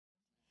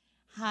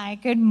Hi,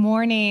 good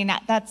morning.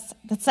 That's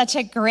such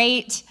a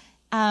great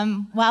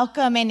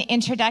welcome and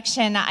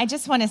introduction. I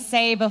just want to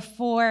say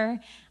before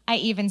I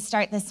even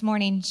start this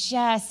morning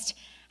just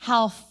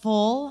how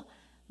full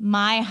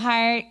my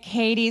heart,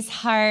 Katie's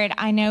heart,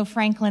 I know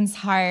Franklin's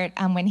heart,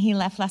 when he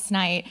left last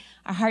night,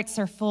 our hearts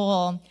are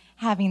full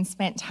having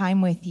spent time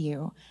with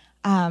you.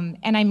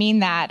 And I mean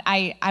that.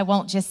 I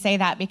won't just say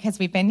that because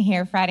we've been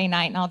here Friday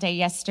night and all day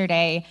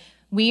yesterday.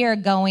 We are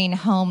going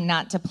home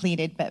not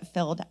depleted, but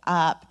filled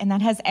up. And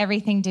that has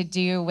everything to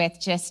do with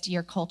just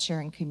your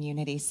culture and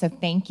community. So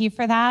thank you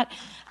for that.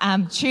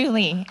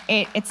 Truly,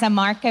 it's a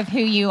mark of who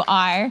you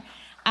are.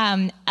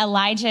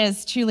 Elijah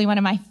is truly one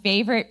of my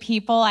favorite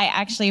people. I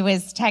actually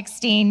was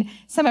texting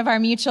some of our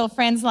mutual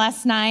friends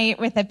last night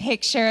with a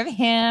picture of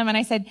him. And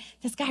I said,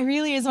 this guy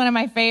really is one of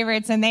my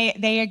favorites. And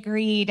they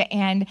agreed.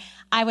 And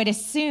I would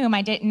assume,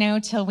 I didn't know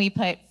till we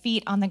put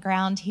feet on the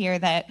ground here,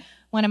 that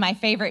one of my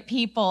favorite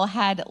people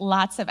had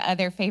lots of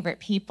other favorite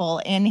people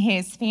in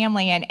his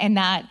family, and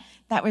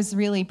that was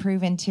really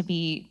proven to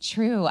be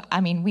true.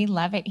 I mean, we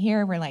love it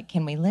here. We're like,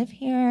 can we live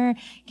here?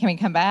 Can we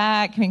come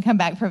back? Can we come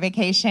back for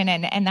vacation?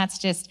 And that's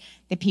just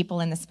the people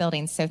in this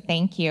building. So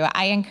thank you.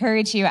 I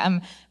encourage you,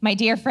 my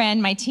dear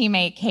friend, my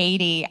teammate,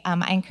 Katie,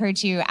 I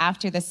encourage you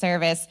after the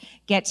service,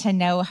 get to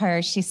know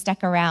her. She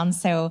stuck around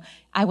so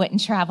I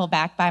wouldn't travel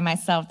back by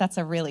myself. That's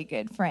a really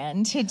good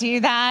friend to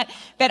do that.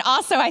 But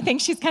also, I think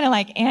she's kind of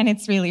like, and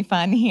it's really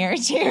fun here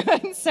too.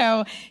 And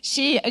so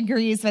she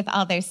agrees with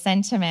all those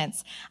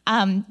sentiments.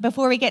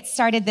 Before we get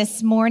started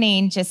this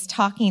morning, just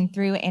talking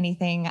through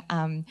anything,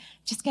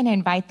 just going to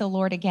invite the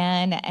Lord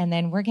again, and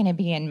then we're going to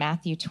be in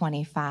Matthew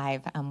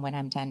 25 when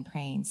I'm done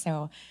praying.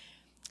 So,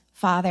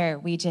 Father,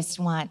 we just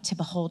want to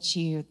behold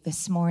you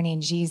this morning,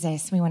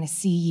 Jesus. We want to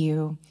see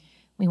you.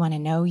 We want to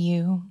know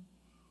you.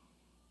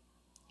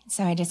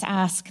 So I just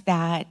ask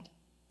that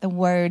the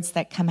words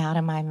that come out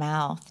of my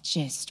mouth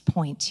just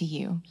point to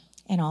you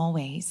in all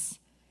ways.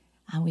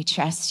 We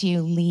trust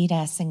you. Lead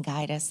us and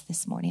guide us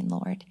this morning,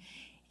 Lord,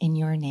 in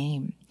your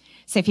name.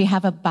 So if you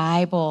have a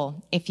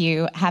Bible, if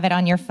you have it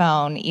on your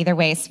phone, either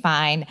way is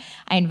fine.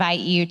 I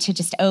invite you to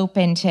just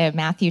open to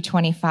Matthew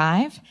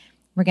 25.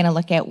 We're going to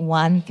look at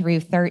 1 through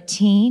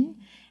 13,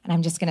 and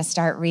I'm just going to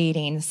start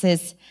reading. This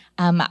is,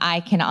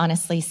 I can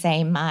honestly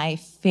say, my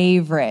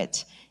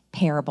favorite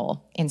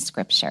parable in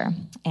Scripture,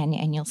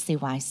 and you'll see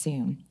why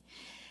soon.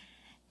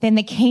 Then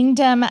the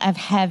kingdom of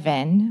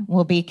heaven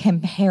will be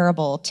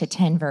comparable to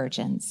 10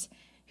 virgins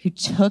who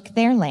took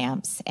their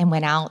lamps and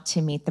went out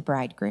to meet the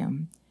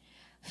bridegroom.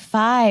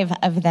 5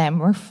 of them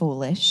were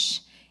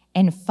foolish,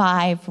 and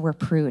 5 were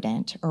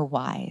prudent or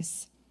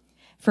wise.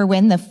 For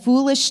when the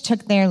foolish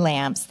took their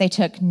lamps, they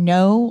took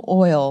no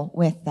oil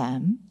with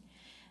them,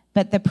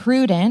 but the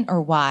prudent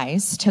or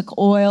wise took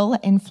oil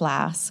in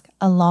flask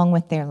along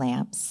with their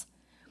lamps.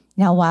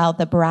 Now, while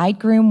the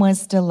bridegroom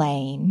was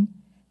delaying,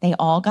 they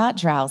all got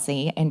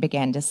drowsy and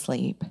began to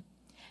sleep.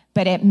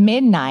 But at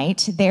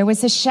midnight, there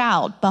was a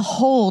shout,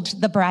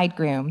 "Behold, the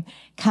bridegroom,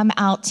 come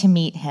out to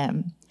meet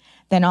him."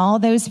 Then all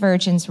those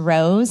virgins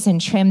rose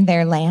and trimmed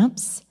their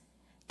lamps.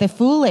 The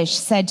foolish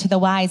said to the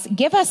wise,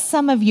 "Give us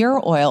some of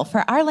your oil,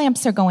 for our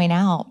lamps are going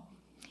out."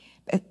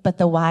 But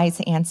the wise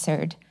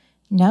answered,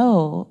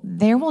 "No,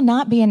 there will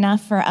not be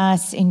enough for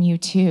us and you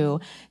too.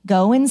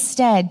 Go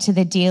instead to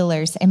the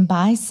dealers and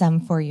buy some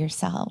for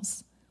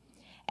yourselves."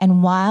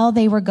 And while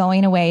they were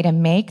going away to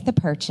make the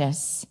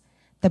purchase,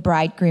 the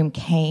bridegroom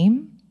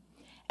came,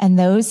 and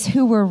those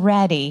who were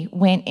ready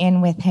went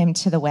in with him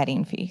to the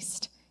wedding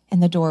feast,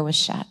 and the door was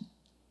shut.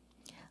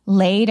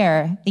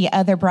 Later, the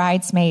other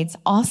bridesmaids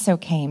also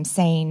came,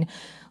 saying,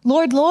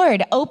 "Lord,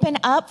 Lord, open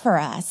up for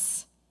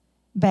us."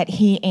 But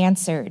he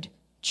answered,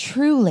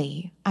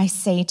 "Truly, I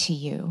say to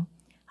you,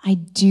 I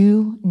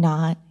do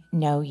not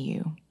know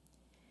you.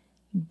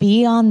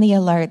 Be on the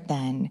alert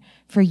then,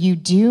 for you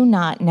do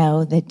not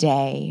know the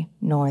day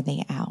nor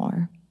the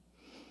hour."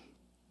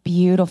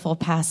 Beautiful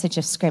passage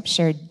of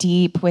Scripture,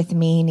 deep with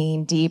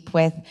meaning, deep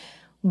with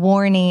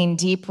warning,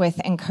 deep with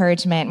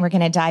encouragement. We're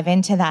going to dive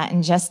into that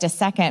in just a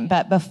second.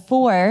 But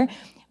before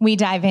we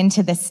dive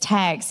into this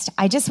text,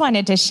 I just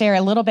wanted to share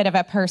a little bit of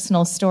a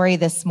personal story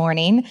this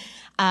morning.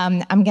 I'm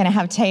going to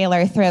have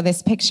Taylor throw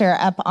this picture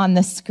up on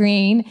the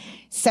screen.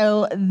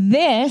 So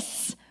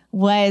this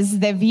was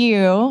the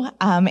view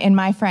in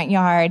my front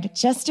yard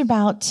just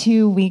about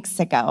 2 weeks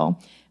ago.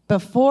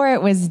 Before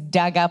it was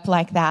dug up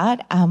like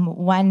that,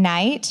 one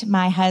night,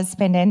 my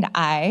husband and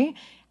I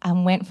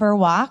went for a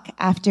walk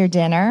after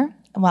dinner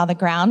while the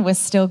ground was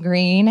still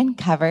green and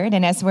covered.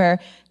 And as we're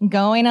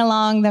going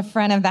along the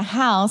front of the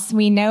house,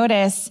 we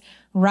notice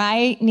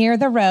right near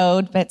the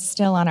road, but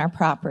still on our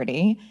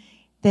property,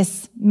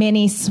 this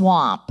mini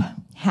swamp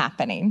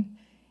happening.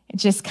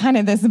 Just kind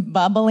of this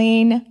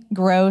bubbling,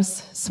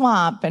 gross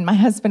swamp. And my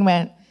husband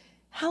went,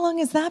 "How long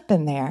has that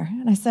been there?"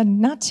 And I said,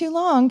 "Not too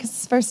long, because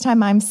it's the first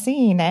time I'm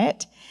seeing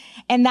it."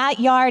 And that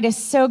yard is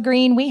so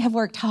green. We have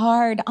worked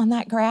hard on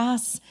that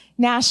grass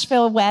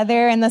Nashville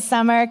weather in the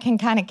summer can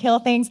kind of kill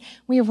things.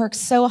 We worked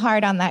so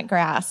hard on that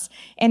grass,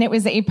 and it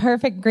was a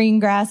perfect green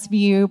grass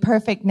view,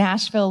 perfect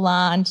Nashville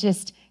lawn,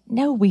 just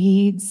no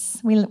weeds.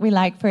 We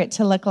like for it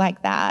to look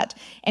like that.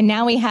 And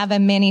now we have a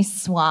mini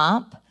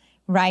swamp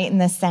right in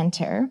the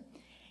center.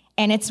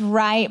 And it's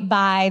right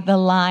by the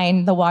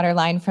line, the water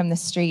line from the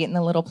street, and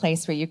the little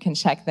place where you can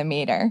check the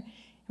meter. And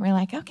we're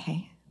like,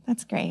 okay,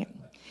 that's great.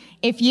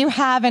 If you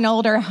have an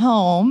older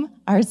home,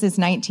 ours is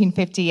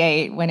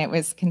 1958 when it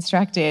was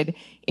constructed.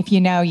 If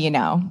you know, you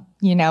know.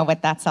 You know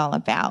what that's all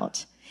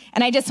about.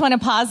 And I just want to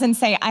pause and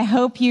say, I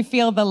hope you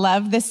feel the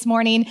love this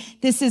morning.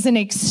 This is an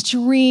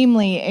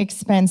extremely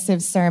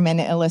expensive sermon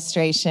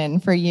illustration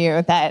for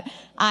you that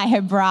I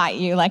have brought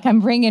you. Like, I'm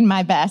bringing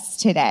my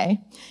best today.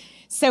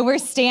 So we're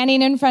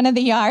standing in front of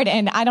the yard,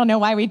 and I don't know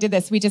why we did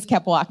this. We just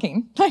kept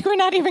walking. Like, we're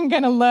not even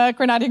going to look.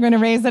 We're not even going to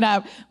raise it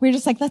up. We're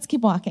just like, let's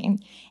keep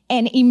walking.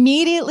 And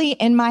immediately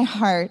in my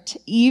heart,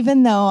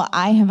 even though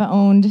I have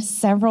owned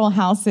several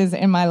houses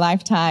in my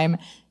lifetime,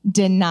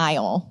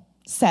 denial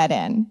set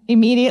in.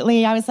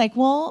 Immediately, I was like,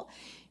 well,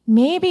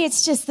 maybe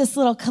it's just this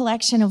little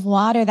collection of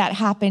water that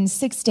happened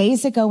 6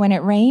 days ago when it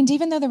rained,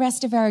 even though the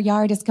rest of our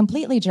yard is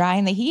completely dry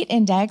and the heat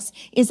index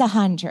is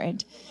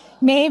 100.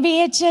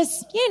 Maybe it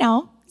just,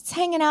 it's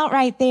hanging out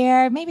right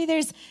there. Maybe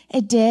there's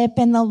a dip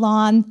in the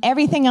lawn.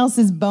 Everything else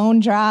is bone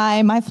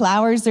dry. My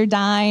flowers are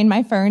dying.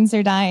 My ferns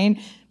are dying.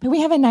 But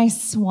we have a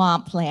nice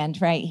swampland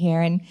right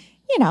here. And,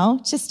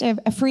 just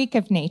a freak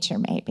of nature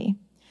maybe.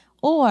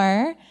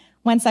 Or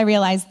once I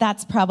realized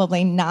that's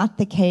probably not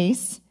the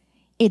case,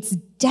 it's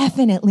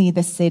definitely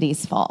the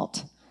city's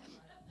fault,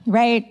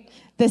 right?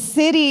 The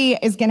city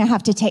is going to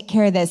have to take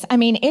care of this. I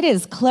mean, it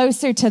is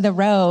closer to the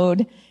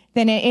road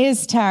than it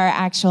is to our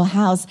actual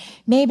house.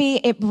 Maybe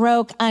it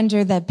broke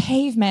under the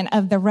pavement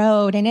of the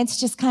road and it's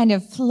just kind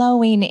of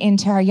flowing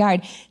into our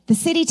yard. The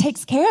city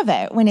takes care of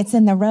it when it's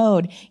in the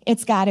road.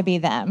 It's got to be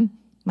them.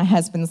 My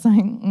husband's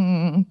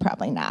like,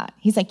 probably not.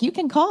 He's like, you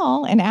can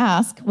call and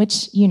ask,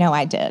 which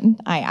I did.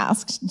 I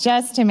asked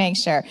just to make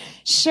sure.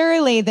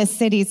 Surely the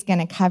city's going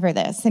to cover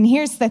this. And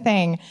here's the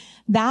thing.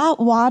 That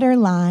water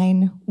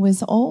line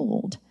was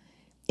old.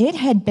 It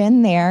had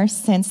been there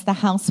since the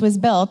house was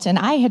built, and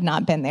I had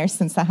not been there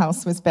since the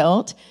house was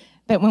built.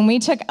 But when we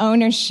took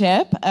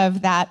ownership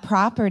of that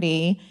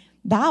property,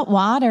 that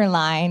water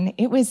line,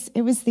 it was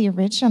the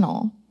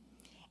original.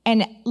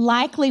 And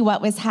likely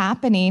what was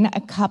happening,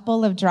 a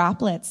couple of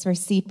droplets were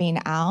seeping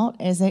out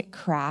as it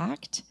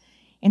cracked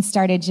and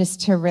started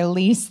just to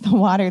release the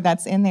water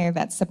that's in there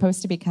that's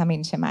supposed to be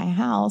coming to my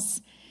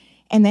house.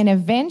 And then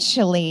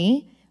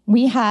eventually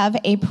we have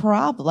a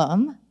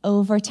problem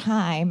over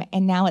time,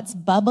 and now it's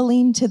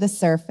bubbling to the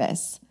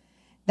surface.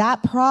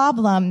 That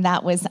problem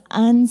that was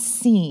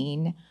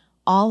unseen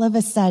all of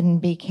a sudden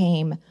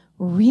became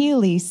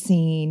really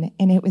seen,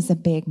 and it was a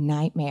big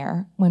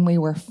nightmare when we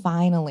were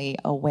finally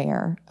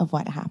aware of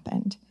what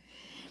happened.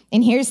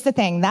 And here's the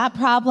thing. That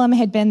problem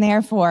had been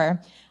there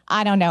for,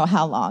 I don't know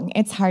how long.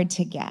 It's hard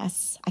to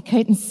guess. I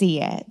couldn't see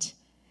it.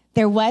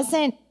 There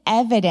wasn't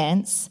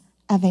evidence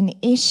of an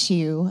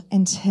issue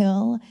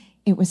until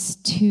it was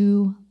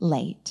too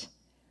late.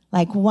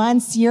 Like,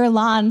 once your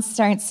lawn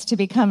starts to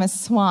become a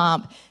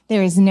swamp,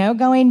 there is no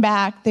going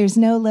back. There's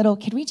no little,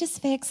 could we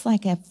just fix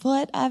like a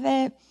foot of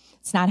it?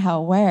 It's not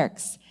how it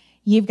works.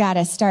 You've got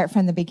to start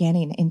from the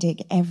beginning and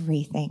dig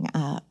everything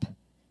up.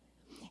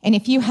 And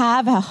if you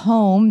have a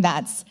home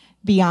that's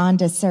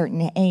beyond a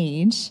certain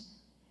age,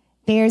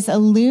 there's a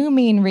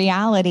looming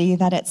reality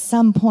that at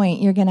some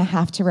point you're going to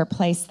have to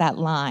replace that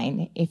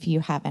line if you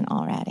haven't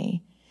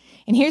already.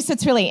 And here's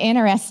what's really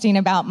interesting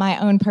about my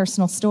own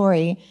personal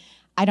story.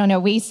 I don't know,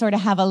 we sort of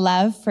have a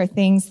love for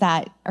things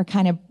that are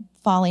kind of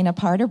falling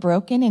apart or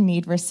broken and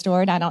need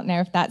restored. I don't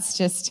know if that's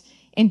just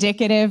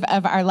indicative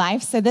of our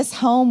life. So this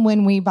home,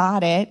 when we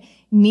bought it,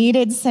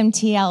 needed some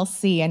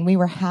TLC, and we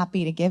were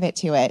happy to give it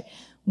to it.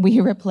 We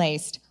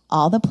replaced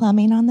all the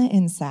plumbing on the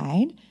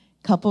inside.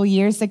 A couple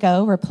years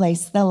ago,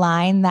 replaced the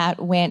line that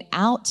went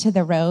out to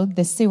the road,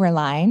 the sewer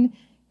line,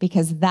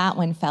 because that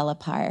one fell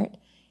apart.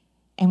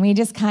 And we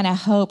just kind of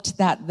hoped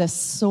that the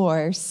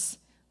source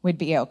would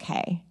be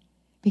okay.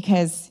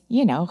 Because,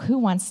 who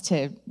wants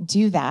to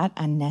do that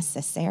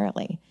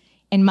unnecessarily?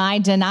 In my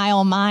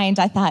denial mind,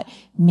 I thought,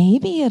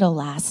 maybe it'll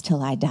last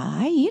till I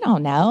die. You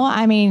don't know.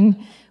 I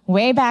mean,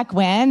 way back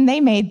when they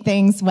made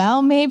things,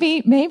 well,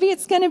 maybe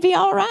it's going to be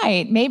all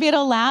right. Maybe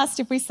it'll last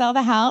if we sell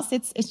the house.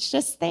 It's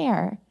just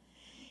there.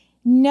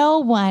 No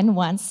one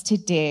wants to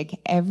dig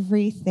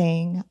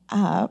everything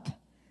up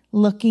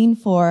looking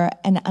for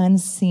an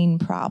unseen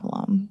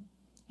problem,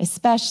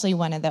 especially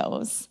one of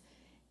those.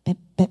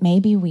 But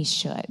maybe we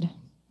should.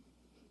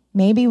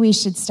 Maybe we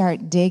should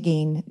start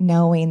digging,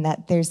 knowing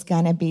that there's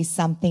going to be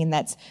something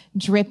that's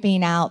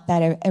dripping out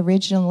that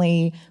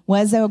originally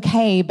was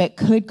okay but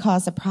could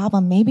cause a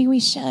problem. Maybe we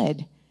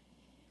should.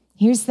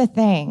 Here's the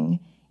thing.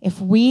 If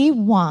we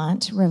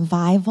want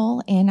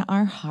revival in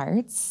our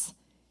hearts,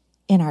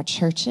 in our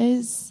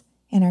churches,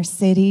 in our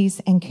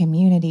cities and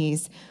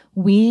communities,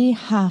 we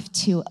have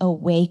to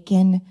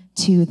awaken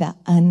to the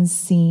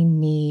unseen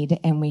need,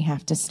 and we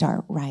have to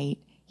start right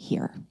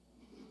here.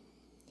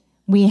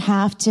 We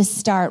have to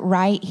start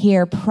right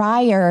here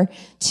prior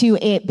to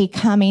it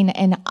becoming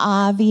an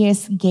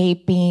obvious,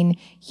 gaping,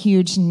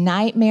 huge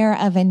nightmare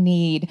of a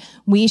need.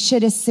 We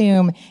should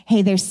assume,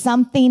 hey, there's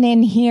something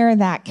in here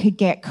that could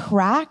get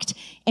cracked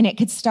and it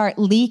could start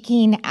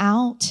leaking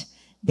out.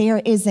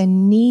 There is a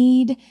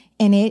need,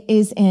 and it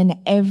is in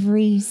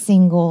every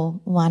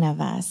single one of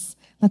us.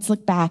 Let's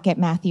look back at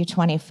Matthew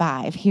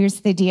 25.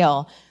 Here's the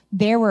deal.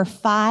 There were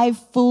 5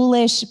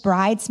 foolish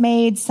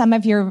bridesmaids. Some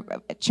of your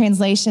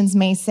translations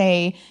may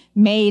say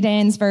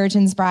maidens,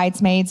 virgins,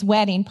 bridesmaids,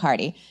 wedding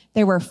party.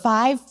 There were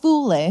 5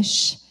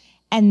 foolish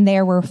and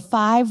there were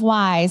 5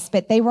 wise,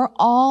 but they were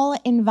all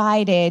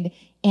invited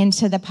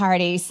into the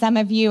party. Some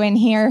of you in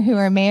here who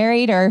are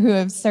married or who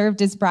have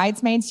served as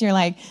bridesmaids, you're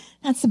like,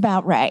 that's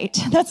about right.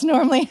 That's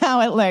normally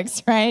how it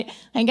looks, right?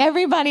 Like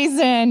everybody's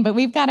in, but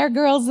we've got our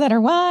girls that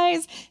are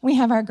wise. We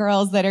have our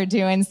girls that are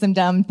doing some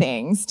dumb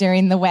things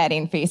during the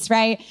wedding feast,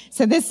 right?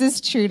 So this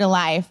is true to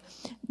life.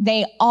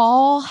 They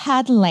all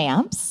had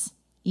lamps,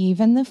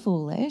 even the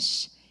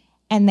foolish,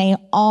 and they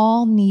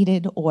all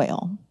needed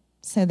oil.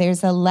 So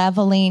there's a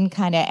leveling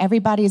kind of,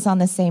 everybody's on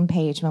the same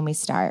page when we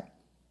start.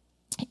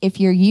 If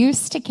you're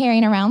used to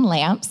carrying around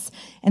lamps,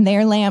 and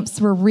their lamps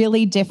were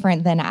really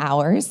different than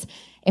ours,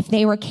 if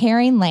they were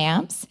carrying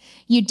lamps,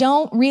 you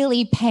don't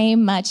really pay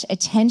much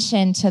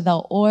attention to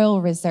the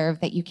oil reserve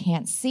that you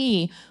can't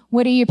see.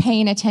 What are you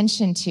paying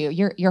attention to?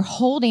 You're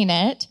holding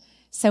it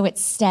so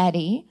it's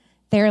steady.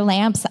 Their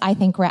lamps, I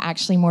think, were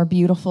actually more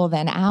beautiful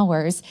than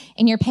ours.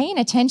 And you're paying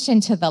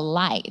attention to the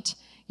light.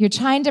 You're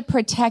trying to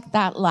protect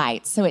that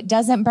light so it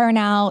doesn't burn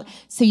out,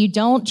 so you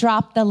don't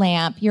drop the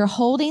lamp. You're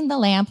holding the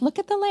lamp. Look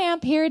at the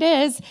lamp. Here it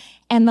is.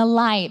 And the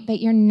light,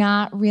 but you're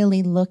not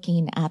really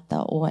looking at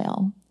the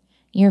oil.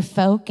 You're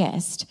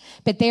focused,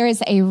 but there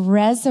is a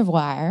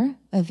reservoir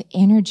of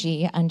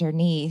energy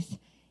underneath,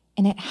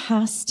 and it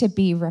has to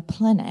be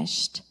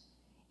replenished.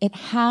 It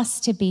has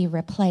to be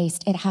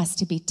replaced. It has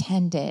to be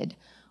tended,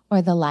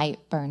 or the light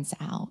burns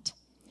out.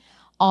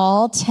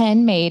 All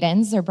 10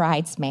 maidens or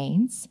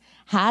bridesmaids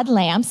had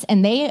lamps,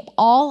 and they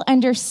all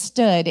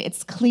understood,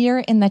 it's clear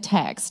in the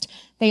text,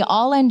 they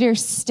all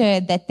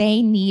understood that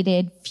they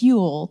needed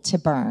fuel to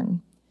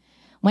burn.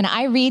 When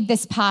I read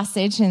this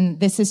passage, and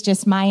this is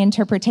just my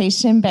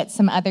interpretation, but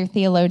some other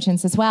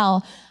theologians as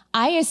well,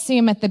 I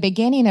assume at the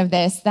beginning of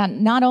this that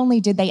not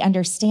only did they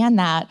understand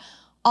that,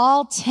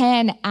 all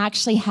 10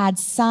 actually had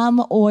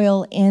some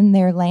oil in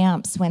their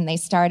lamps when they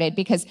started,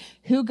 because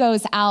who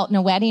goes out in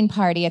a wedding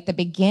party at the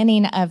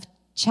beginning of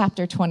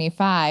chapter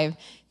 25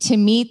 to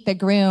meet the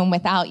groom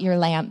without your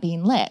lamp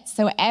being lit?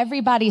 So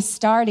everybody's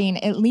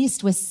starting at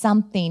least with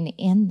something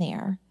in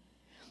there.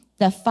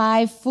 The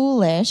 5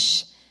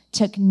 foolish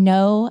took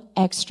no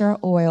extra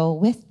oil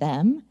with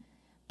them,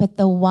 but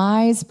the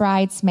wise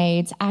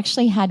bridesmaids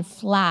actually had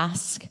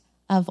flask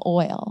of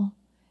oil.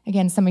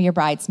 Again, some of your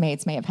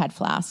bridesmaids may have had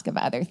flask of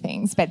other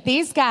things, but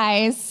these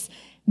guys,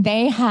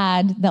 they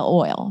had the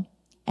oil,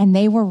 and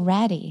they were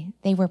ready.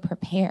 They were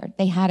prepared.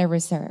 They had a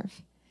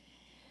reserve.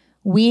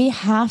 We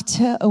have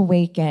to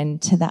awaken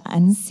to the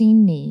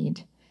unseen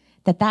need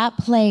that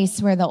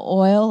place where the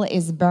oil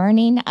is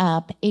burning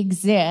up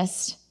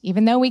exists,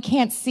 even though we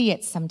can't see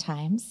it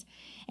sometimes.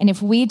 And if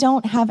we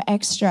don't have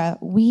extra,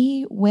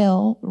 we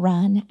will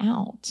run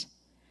out.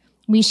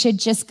 We should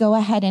just go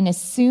ahead and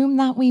assume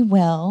that we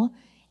will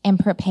and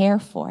prepare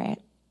for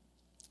it.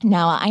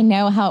 Now, I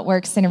know how it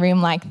works in a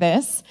room like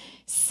this.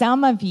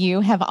 Some of you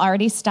have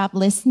already stopped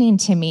listening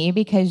to me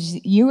because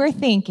you are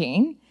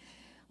thinking,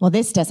 well,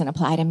 this doesn't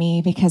apply to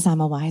me because I'm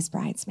a wise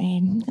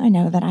bridesmaid. I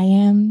know that I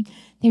am.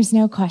 There's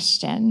no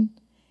question.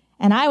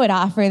 And I would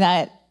offer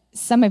that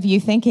some of you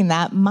thinking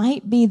that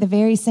might be the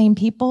very same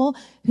people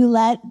who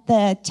let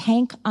the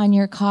tank on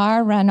your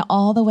car run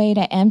all the way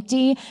to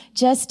empty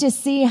just to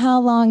see how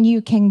long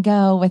you can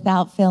go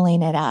without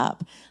filling it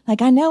up.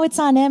 Like, I know it's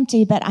on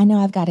empty, but I know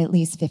I've got at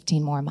least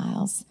 15 more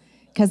miles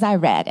because I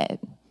read it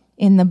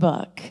in the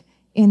book,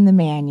 in the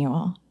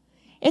manual.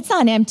 It's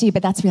on empty,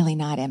 but that's really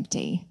not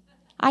empty.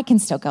 I can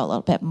still go a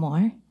little bit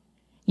more.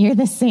 You're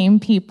the same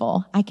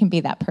people. I can be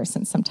that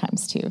person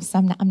sometimes too, so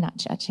I'm not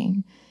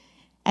judging.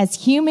 As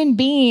human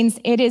beings,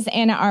 it is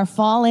in our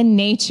fallen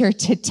nature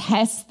to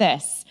test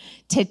this,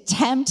 to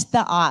tempt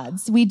the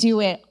odds. We do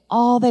it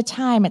all the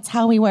time. It's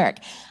how we work.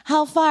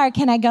 How far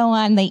can I go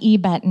on the E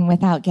button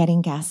without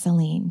getting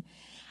gasoline?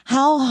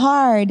 How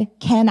hard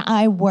can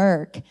I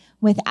work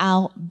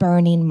without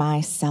burning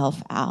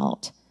myself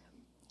out?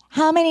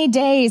 How many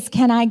days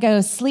can I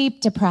go sleep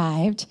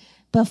deprived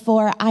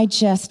before I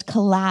just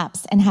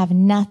collapse and have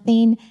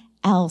nothing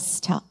else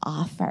to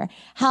offer?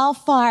 How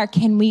far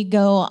can we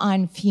go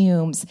on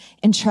fumes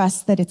and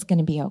trust that it's going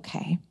to be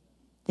okay?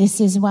 This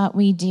is what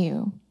we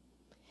do.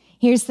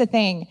 Here's the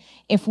thing.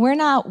 If we're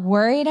not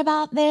worried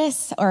about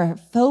this or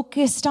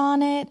focused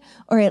on it,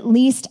 or at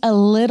least a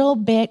little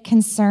bit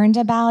concerned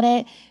about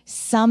it,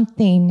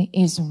 something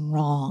is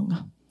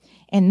wrong.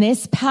 And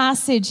this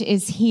passage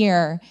is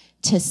here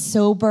to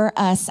sober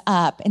us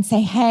up and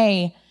say,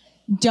 hey,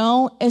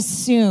 don't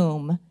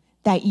assume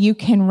that you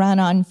can run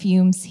on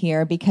fumes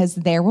here, because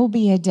there will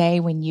be a day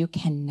when you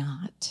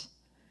cannot.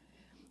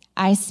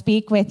 I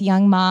speak with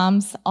young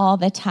moms all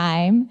the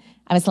time.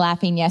 I was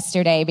laughing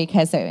yesterday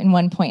because at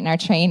one point in our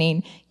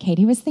training,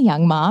 Katie was the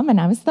young mom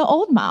and I was the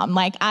old mom.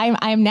 Like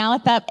I'm now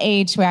at that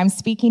age where I'm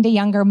speaking to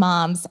younger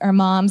moms, or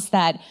moms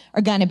that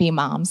are going to be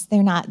moms.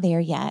 They're not there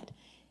yet.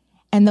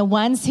 And the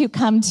ones who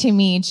come to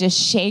me just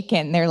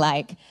shaken, they're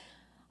like,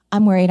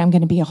 I'm worried I'm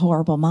going to be a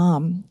horrible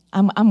mom.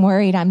 I'm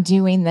worried I'm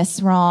doing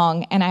this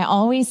wrong. And I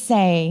always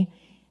say,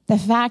 the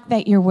fact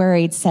that you're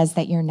worried says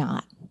that you're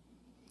not.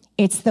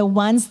 It's the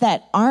ones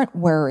that aren't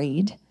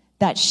worried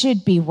that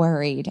should be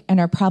worried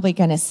and are probably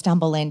going to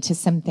stumble into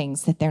some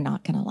things that they're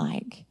not going to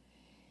like.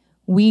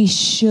 We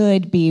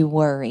should be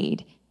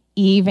worried,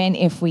 even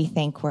if we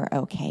think we're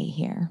okay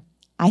here.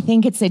 I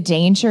think it's a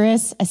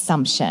dangerous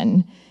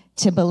assumption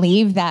to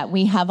believe that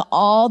we have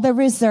all the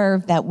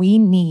reserve that we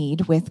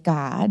need with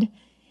God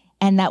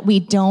and that we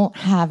don't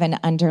have an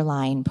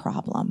underlying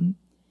problem.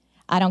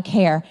 I don't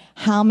care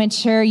how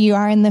mature you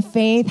are in the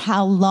faith,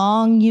 how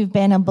long you've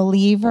been a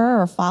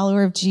believer or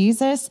follower of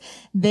Jesus.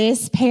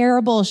 This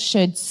parable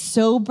should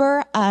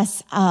sober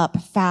us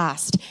up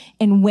fast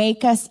and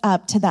wake us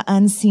up to the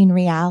unseen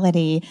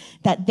reality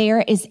that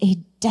there is a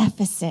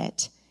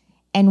deficit,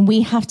 and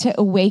we have to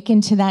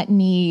awaken to that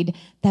need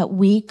that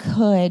we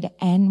could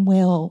and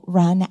will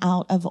run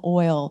out of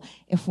oil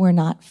if we're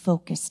not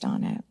focused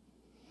on it.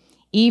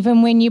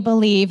 Even when you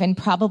believe and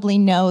probably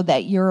know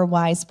that you're a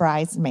wise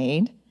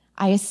bridesmaid,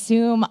 I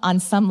assume on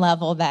some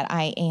level that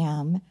I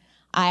am.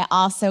 I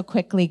also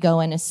quickly go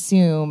and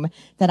assume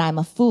that I'm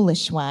a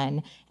foolish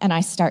one, and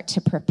I start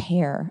to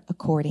prepare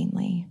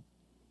accordingly.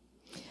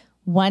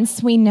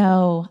 Once we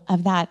know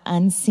of that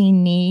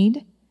unseen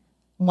need,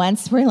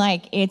 once we're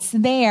like, it's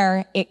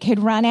there, it could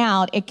run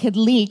out, it could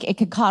leak, it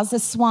could cause a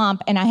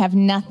swamp, and I have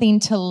nothing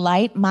to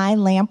light my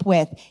lamp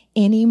with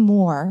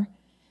anymore,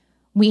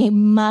 we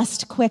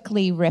must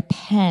quickly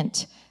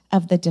repent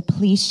of the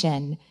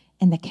depletion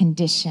and the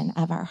condition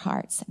of our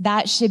hearts.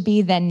 That should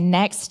be the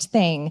next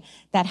thing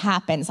that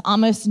happens,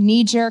 almost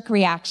knee-jerk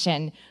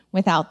reaction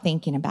without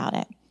thinking about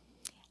it.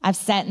 I've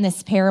sat in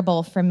this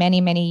parable for many,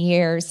 many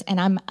years,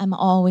 and I'm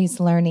always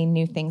learning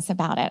new things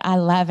about it. I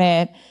love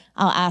it.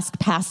 I'll ask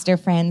pastor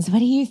friends, what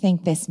do you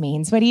think this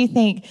means? What do you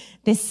think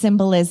this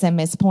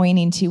symbolism is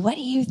pointing to? What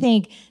do you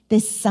think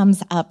this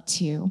sums up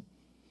to?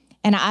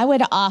 And I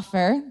would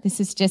offer, this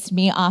is just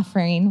me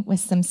offering with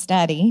some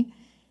study,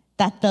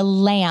 that the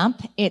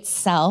lamp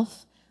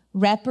itself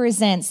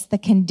represents the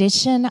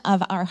condition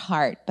of our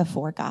heart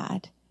before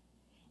God,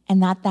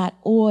 and that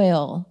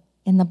oil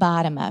in the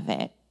bottom of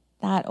it,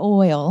 that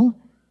oil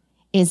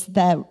is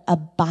the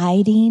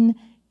abiding,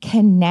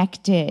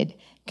 connected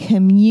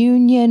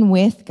communion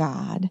with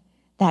God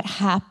that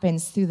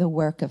happens through the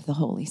work of the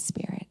Holy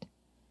Spirit.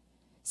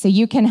 So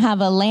you can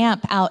have a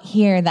lamp out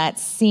here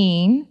that's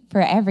seen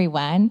for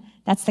everyone.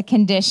 That's the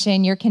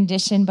condition, your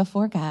condition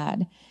before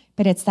God.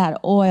 But it's that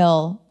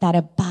oil, that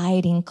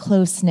abiding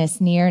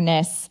closeness,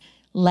 nearness,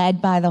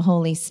 led by the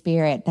Holy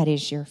Spirit that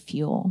is your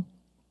fuel.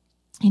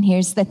 And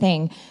here's the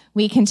thing.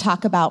 We can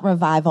talk about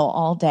revival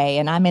all day.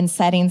 And I'm in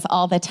settings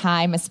all the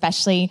time,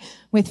 especially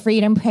with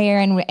Freedom Prayer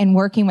and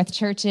working with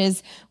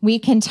churches. We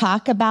can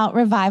talk about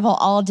revival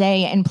all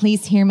day. And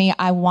please hear me,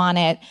 I want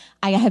it.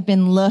 I have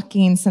been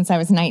looking since I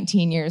was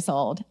 19 years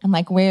old. I'm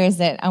like, where is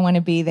it? I want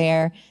to be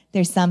there.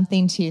 There's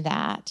something to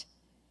that.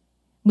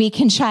 We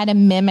can try to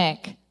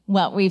mimic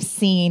what we've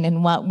seen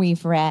and what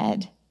we've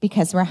read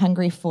because we're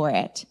hungry for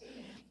it.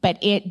 But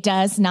it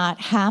does not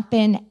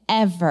happen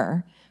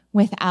ever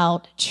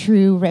without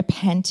true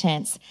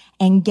repentance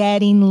and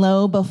getting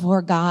low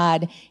before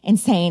God and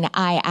saying,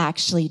 I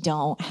actually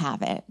don't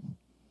have it.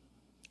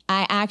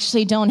 I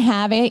actually don't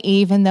have it,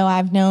 even though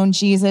I've known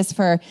Jesus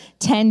for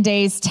 10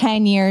 days,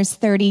 10 years,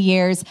 30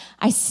 years.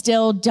 I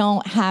still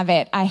don't have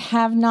it. I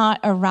have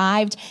not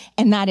arrived,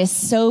 and that is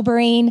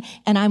sobering,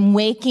 and I'm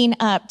waking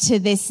up to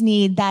this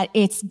need that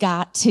it's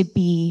got to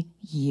be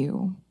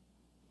you.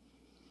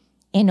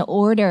 In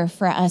order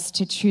for us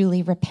to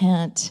truly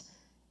repent,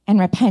 and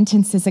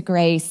repentance is a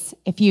grace.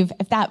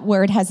 If that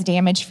word has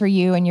damage for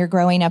you in your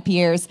growing up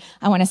years,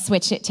 I want to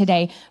switch it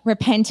today.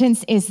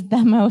 Repentance is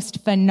the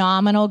most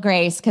phenomenal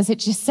grace because it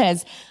just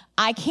says,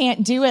 I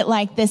can't do it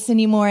like this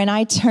anymore. And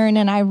I turn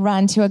and I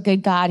run to a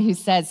good God who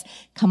says,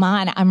 come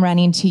on, I'm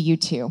running to you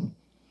too.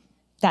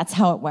 That's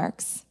how it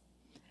works.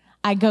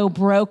 I go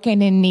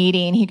broken and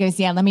needing. He goes,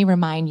 yeah, let me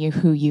remind you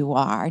who you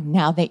are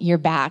now that you're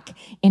back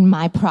in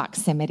my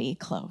proximity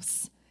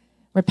close.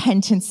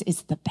 Repentance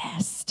is the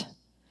best.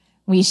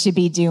 We should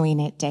be doing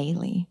it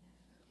daily.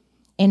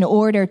 In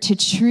order to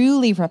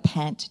truly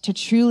repent, to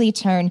truly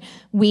turn,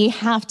 we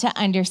have to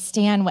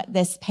understand what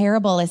this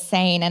parable is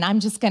saying. And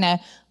I'm just going to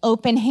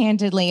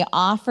open-handedly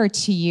offer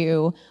to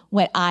you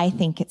what I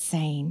think it's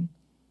saying.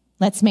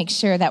 Let's make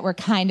sure that we're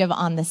kind of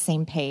on the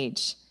same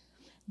page.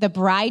 The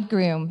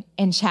bridegroom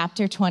in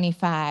chapter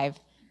 25,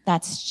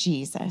 that's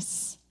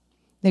Jesus.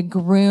 The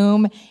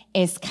groom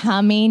is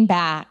coming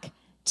back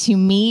to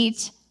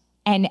meet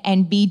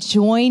and be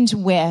joined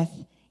with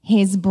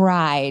his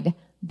bride,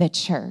 the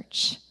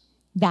church.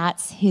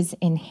 That's his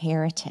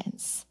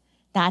inheritance.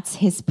 That's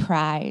his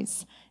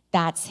prize.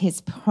 That's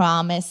his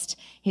promised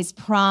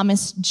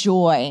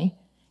joy.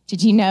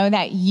 Did you know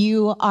that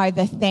you are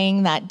the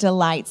thing that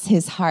delights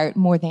his heart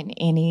more than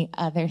any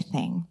other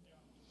thing?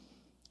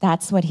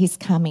 That's what he's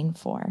coming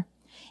for.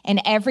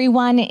 And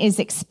everyone is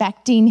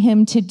expecting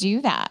him to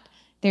do that.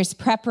 There's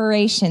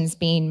preparations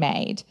being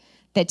made.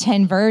 The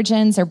 10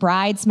 virgins or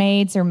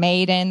bridesmaids or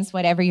maidens,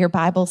 whatever your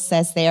Bible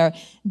says there,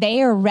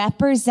 they are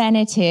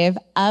representative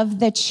of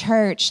the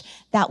church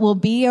that will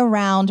be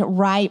around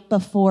right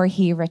before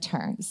he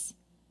returns.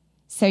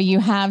 So you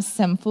have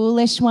some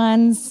foolish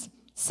ones,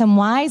 some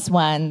wise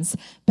ones,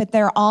 but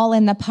they're all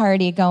in the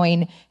party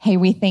going, hey,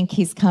 we think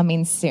he's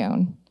coming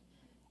soon.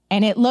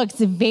 And it looks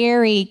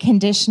very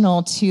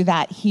conditional to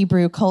that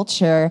Hebrew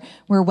culture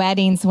where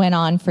weddings went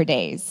on for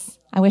days.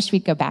 I wish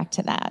we'd go back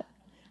to that.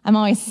 I'm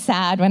always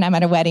sad when I'm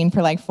at a wedding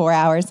for like 4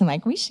 hours. I'm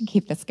like, we should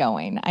keep this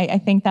going. I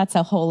think that's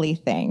a holy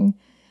thing.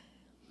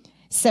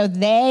 So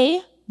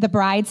they, the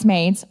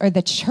bridesmaids, or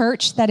the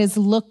church that is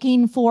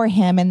looking for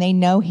him and they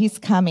know he's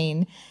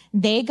coming,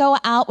 they go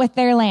out with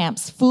their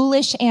lamps,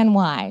 foolish and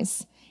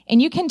wise.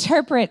 And you can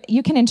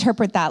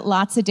interpret that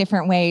lots of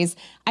different ways.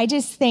 I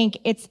just think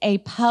it's a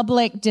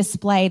public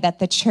display that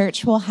the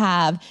church will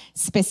have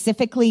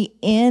specifically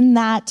in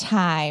that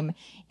time.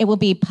 It will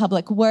be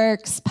public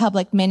works,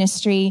 public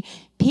ministry.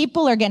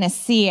 People are going to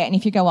see it. And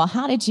if you go, well,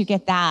 how did you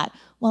get that?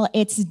 Well,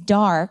 it's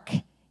dark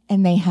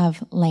and they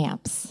have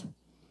lamps.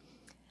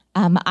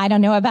 I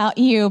don't know about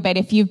you, but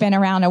if you've been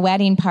around a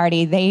wedding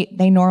party,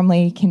 they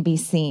normally can be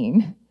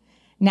seen.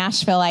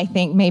 Nashville, I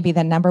think, may be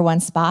the number one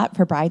spot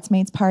for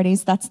bridesmaids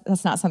parties. That's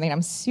not something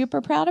I'm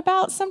super proud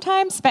about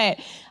sometimes, but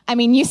I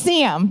mean, you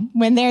see them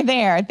when they're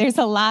there. There's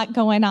a lot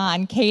going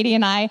on. Katie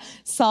and I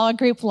saw a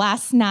group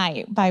last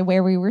night by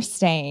where we were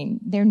staying.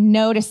 They're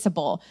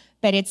noticeable,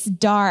 but it's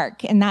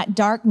dark, and that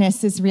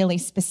darkness is really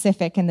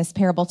specific in this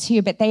parable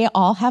too, but they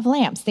all have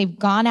lamps. They've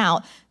gone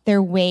out.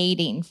 They're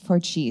waiting for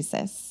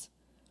Jesus.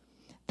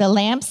 The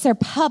lamps are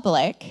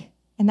public,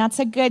 and that's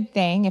a good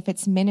thing if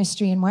it's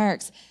ministry and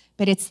works.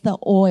 But it's the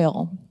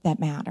oil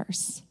that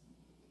matters.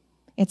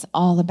 It's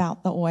all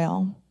about the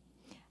oil.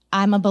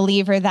 I'm a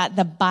believer that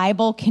the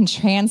Bible can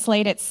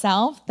translate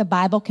itself. The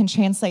Bible can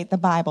translate the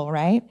Bible,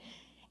 right?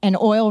 And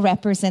oil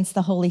represents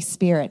the Holy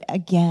Spirit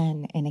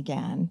again and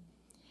again.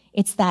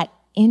 It's that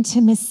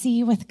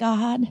intimacy with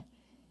God.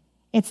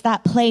 It's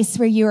that place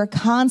where you are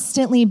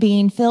constantly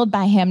being filled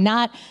by him.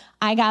 Not,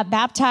 I got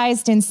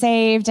baptized and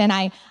saved and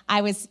I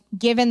was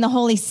given the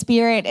Holy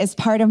Spirit as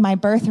part of my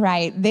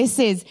birthright. This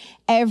is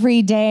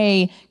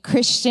everyday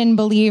Christian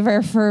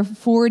believer for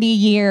 40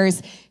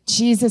 years.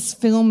 Jesus,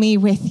 fill me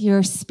with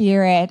your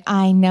spirit.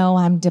 I know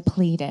I'm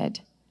depleted.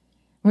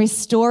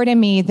 Restore to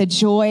me the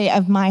joy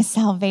of my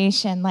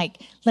salvation. Like,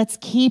 let's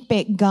keep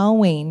it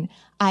going.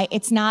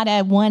 It's not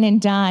a one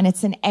and done.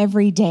 It's an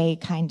everyday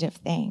kind of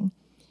thing.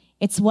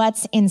 It's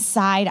what's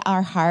inside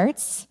our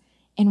hearts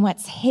and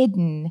what's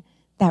hidden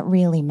that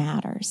really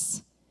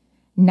matters.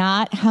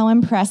 Not how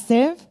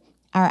impressive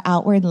our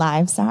outward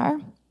lives are.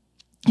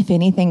 If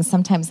anything,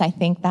 sometimes I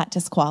think that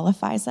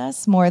disqualifies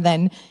us more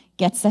than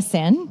gets us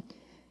in.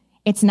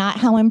 It's not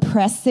how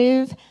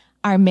impressive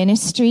our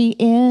ministry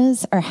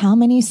is or how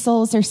many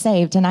souls are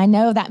saved. And I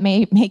know that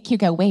may make you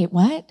go, wait,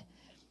 what?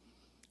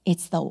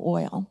 It's the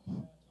oil.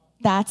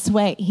 That's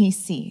what he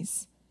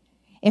sees.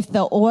 If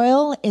the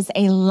oil is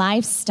a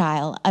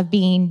lifestyle of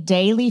being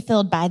daily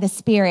filled by the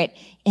Spirit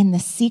in the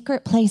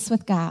secret place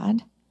with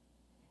God,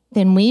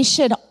 then we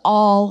should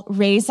all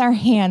raise our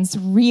hands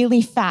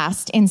really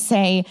fast and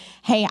say,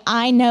 hey,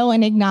 I know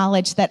and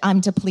acknowledge that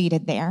I'm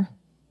depleted there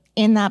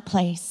in that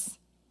place.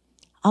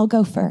 I'll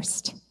go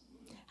first.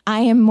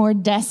 I am more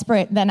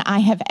desperate than I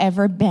have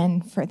ever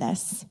been for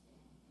this.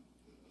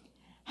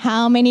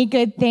 How many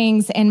good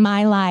things in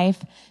my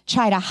life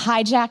try to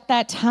hijack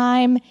that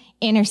time,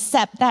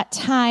 intercept that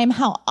time?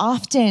 How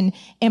often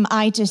am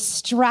I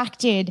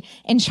distracted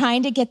and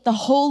trying to get the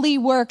holy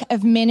work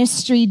of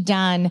ministry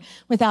done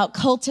without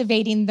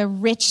cultivating the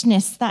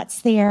richness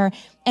that's there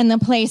and the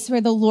place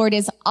where the Lord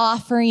is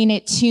offering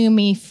it to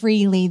me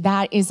freely?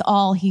 That is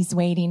all he's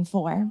waiting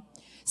for.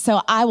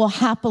 So I will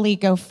happily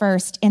go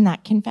first in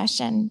that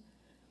confession.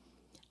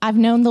 I've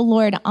known the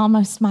Lord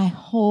almost my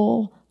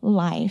whole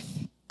life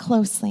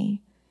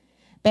closely,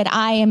 but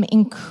I am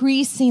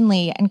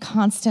increasingly and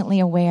constantly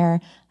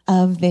aware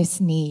of this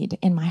need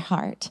in my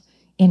heart,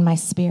 in my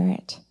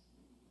spirit.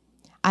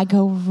 I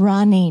go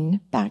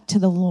running back to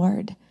the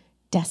Lord,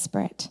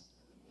 desperate.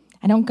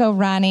 I don't go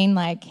running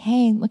like,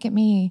 hey, look at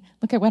me.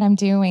 Look at what I'm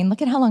doing.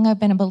 Look at how long I've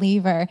been a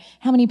believer,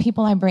 how many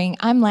people I bring.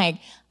 I'm like,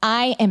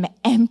 I am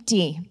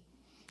empty.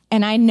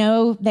 And I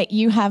know that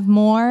you have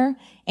more.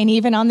 And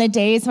even on the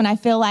days when I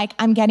feel like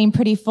I'm getting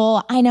pretty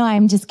full, I know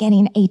I'm just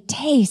getting a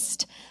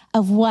taste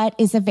of what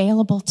is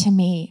available to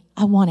me.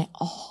 I want it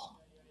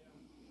all.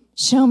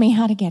 Show me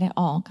how to get it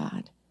all,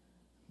 God.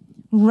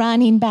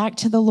 running back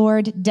to the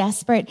Lord,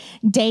 desperate,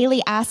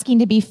 daily asking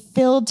to be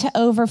filled to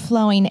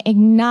overflowing,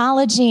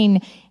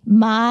 acknowledging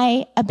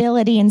my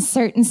ability in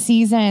certain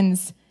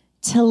seasons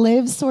to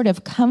live sort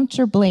of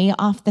comfortably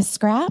off the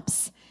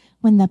scraps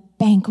when the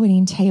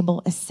banqueting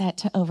table is set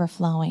to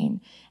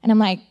overflowing. And I'm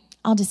like,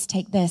 I'll just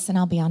take this and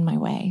I'll be on my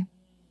way.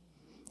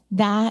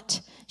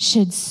 That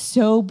should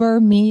sober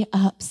me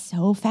up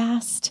so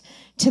fast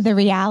to the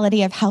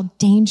reality of how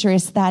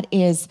dangerous that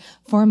is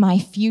for my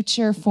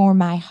future, for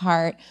my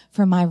heart,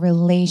 for my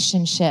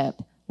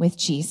relationship with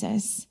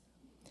Jesus.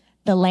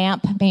 The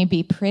lamp may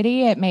be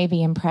pretty, it may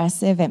be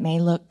impressive, it may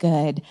look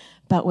good,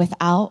 but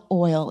without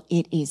oil,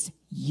 it is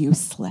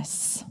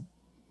useless.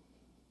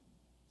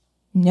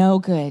 No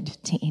good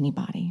to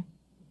anybody.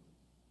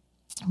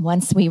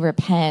 Once we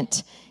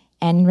repent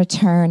and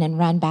return and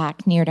run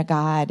back near to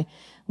God,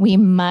 we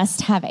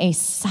must have a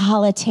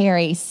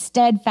solitary,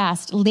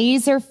 steadfast,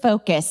 laser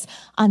focus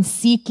on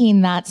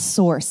seeking that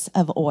source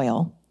of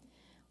oil.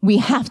 We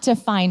have to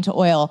find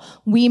oil.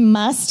 We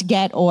must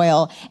get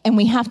oil, and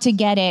we have to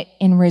get it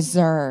in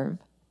reserve,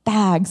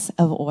 bags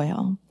of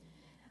oil.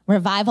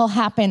 Revival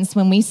happens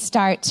when we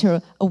start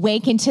to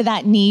awaken to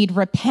that need,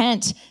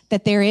 repent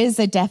that there is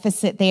a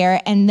deficit there,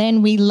 and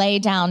then we lay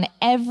down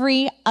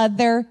every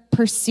other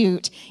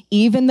pursuit,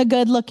 even the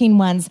good-looking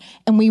ones,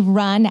 and we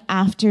run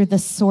after the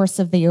source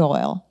of the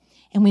oil.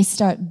 And we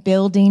start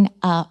building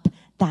up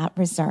that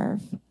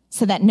reserve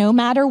so that no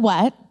matter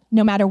what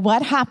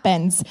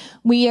happens,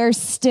 we are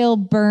still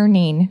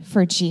burning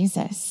for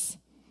Jesus.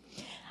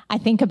 I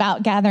think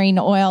about gathering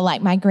oil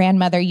like my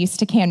grandmother used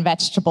to can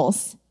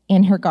vegetables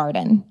in her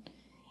garden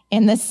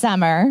in the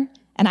summer,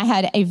 and I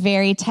had a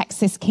very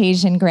Texas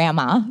Cajun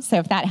grandma, so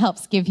if that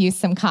helps give you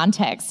some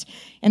context.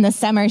 In the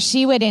summer,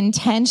 she would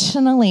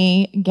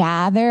intentionally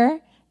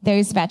gather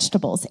those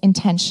vegetables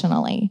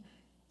intentionally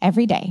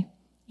every day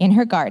in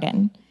her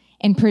garden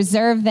and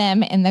preserve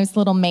them in those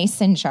little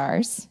mason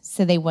jars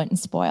so they wouldn't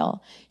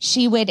spoil.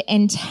 She would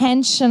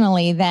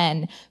intentionally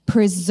then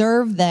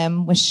preserve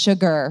them with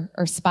sugar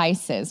or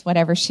spices,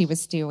 whatever she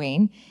was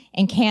doing,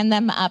 and can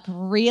them up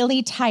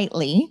really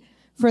tightly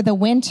for the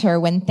winter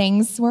when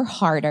things were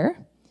harder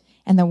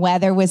and the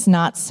weather was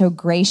not so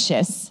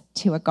gracious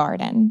to a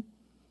garden.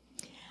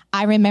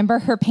 I remember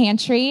her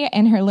pantry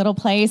in her little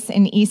place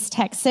in East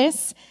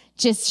Texas,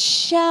 just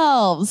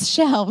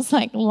shelves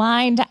like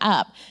lined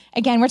up.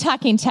 Again, we're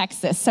talking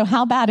Texas, so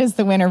how bad is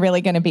the winter really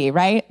going to be,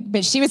 right?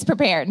 But she was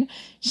prepared.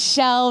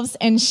 Shelves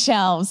and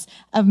shelves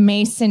of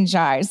mason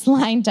jars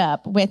lined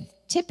up with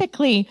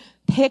typically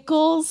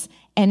pickles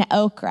and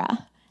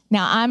okra.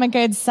 Now, I'm a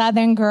good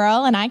Southern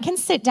girl, and I can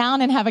sit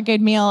down and have a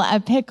good meal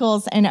of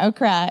pickles and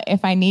okra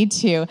if I need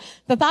to.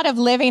 The thought of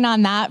living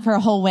on that for a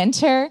whole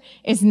winter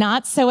is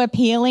not so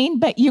appealing,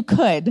 but you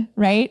could,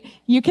 right?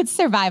 You could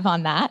survive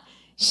on that.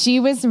 She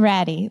was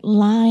ready,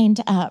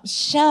 lined up,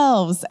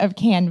 shelves of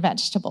canned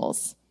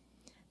vegetables.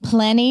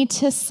 Plenty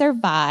to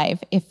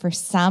survive if for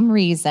some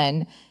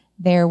reason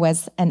there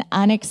was an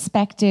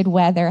unexpected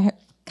weather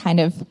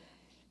kind of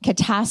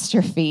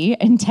catastrophe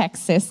in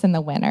Texas in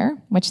the winter,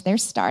 which they're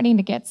starting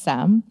to get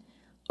some,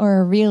 or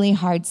a really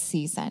hard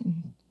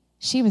season.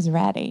 She was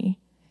ready.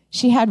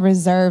 She had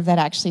reserve that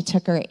actually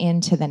took her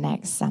into the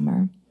next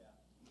summer.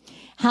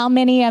 How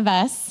many of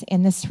us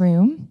in this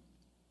room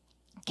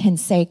can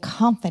say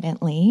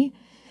confidently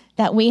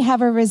that we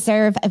have a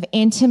reserve of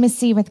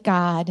intimacy with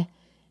God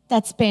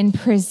that's been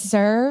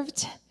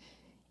preserved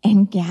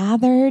and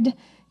gathered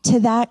to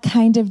that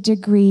kind of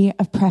degree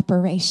of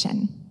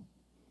preparation?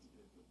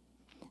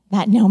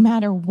 That no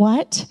matter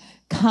what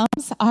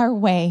comes our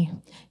way,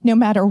 no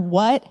matter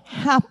what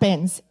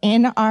happens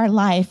in our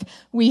life,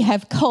 we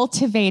have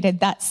cultivated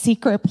that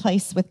secret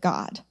place with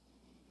God.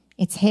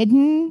 It's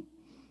hidden,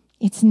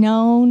 it's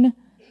known,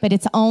 but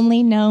it's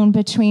only known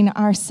between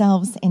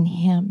ourselves and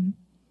Him.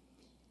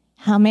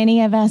 How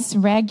many of us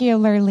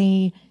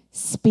regularly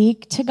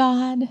speak to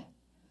God,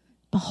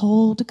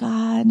 behold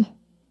God,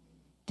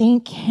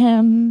 thank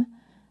Him,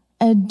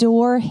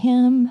 adore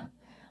Him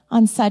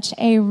on such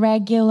a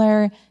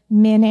regular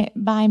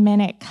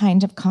minute-by-minute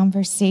kind of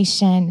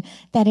conversation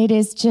that it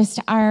is just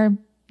our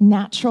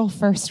natural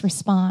first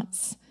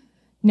response.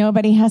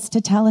 Nobody has to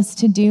tell us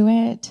to do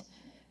it.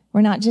 We're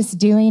not just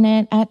doing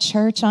it at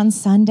church on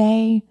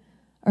Sunday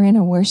or in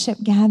a worship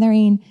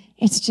gathering.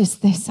 It's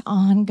just this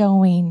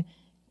ongoing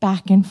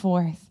back and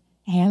forth.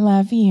 Hey, I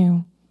love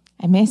you.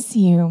 I miss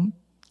you.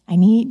 I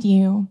need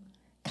you.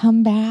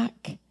 Come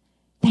back.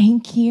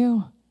 Thank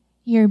you.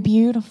 You're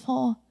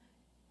beautiful.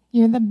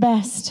 You're the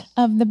best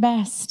of the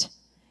best.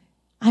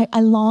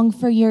 I long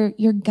for your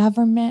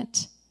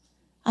government.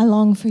 I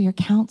long for your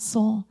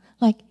counsel.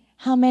 Like,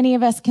 how many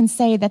of us can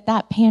say that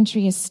that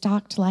pantry is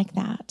stocked like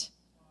that?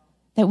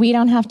 That we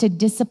don't have to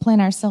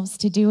discipline ourselves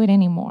to do it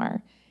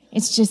anymore.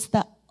 It's just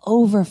the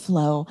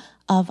overflow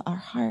of our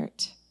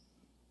heart.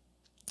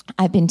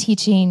 I've been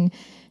teaching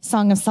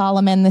Song of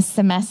Solomon this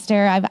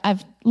semester.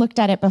 I've looked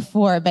at it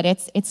before, but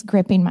it's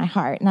gripping my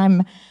heart.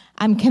 And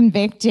I'm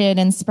convicted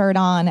and spurred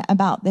on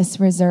about this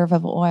reserve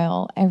of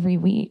oil every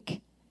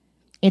week.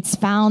 It's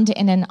found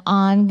in an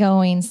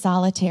ongoing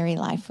solitary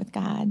life with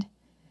God.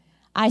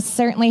 I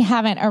certainly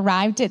haven't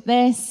arrived at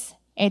this.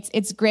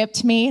 It's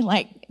gripped me,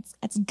 like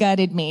it's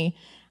gutted me,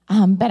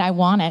 but I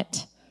want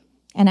it.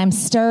 And I'm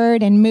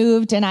stirred and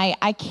moved, and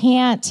I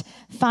can't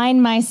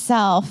find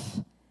myself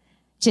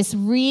just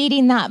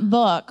reading that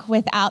book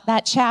without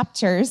that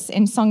chapters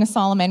in Song of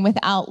Solomon,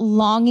 without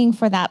longing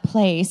for that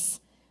place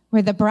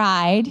where the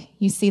bride,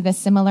 you see the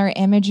similar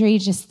imagery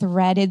just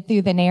threaded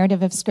through the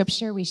narrative of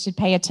Scripture. We should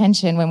pay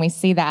attention when we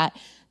see that.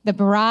 The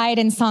bride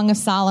in Song of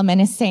Solomon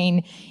is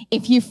saying,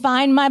 if you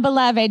find my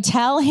beloved,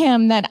 tell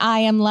him that I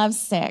am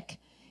lovesick.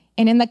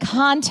 And in the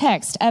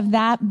context of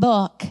that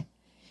book,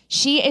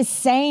 she is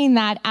saying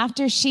that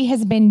after she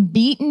has been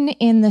beaten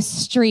in the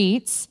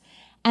streets,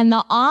 and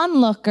the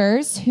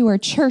onlookers who are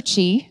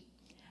churchy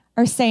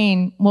are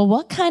saying, well,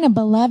 what kind of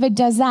beloved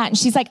does that? And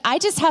she's like, I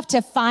just have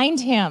to find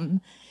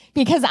him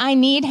because I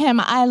need him.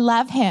 I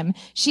love him.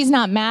 She's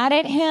not mad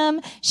at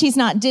him. She's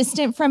not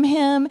distant from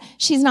him.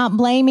 She's not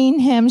blaming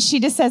him. She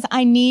just says,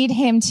 I need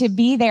him to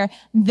be there.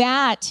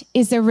 That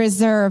is a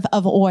reserve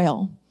of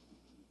oil.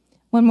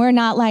 When we're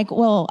not like,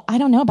 well, I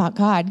don't know about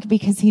God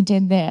because he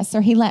did this,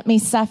 or he let me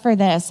suffer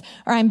this,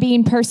 or I'm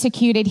being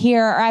persecuted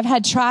here, or I've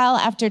had trial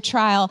after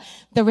trial.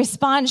 The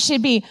response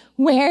should be,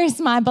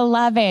 where's my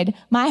beloved?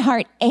 My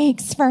heart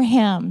aches for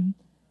him.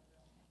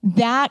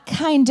 That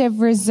kind of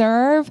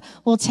reserve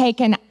will take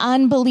an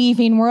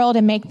unbelieving world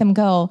and make them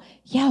go,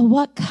 yeah,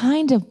 what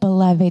kind of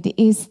beloved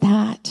is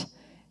that?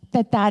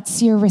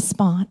 That's your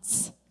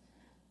response.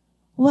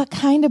 What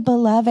kind of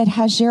beloved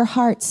has your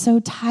heart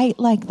so tight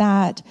like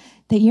that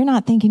you're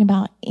not thinking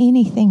about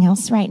anything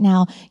else right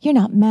now? You're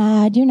not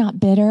mad. You're not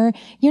bitter.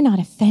 You're not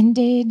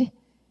offended.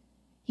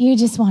 You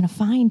just want to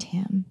find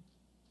him.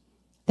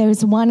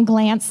 Those one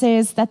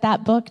glances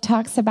that book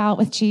talks about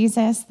with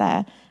Jesus,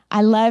 the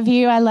I love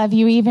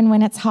you even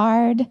when it's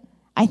hard.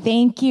 I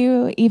thank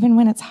you even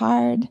when it's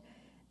hard.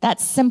 That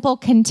simple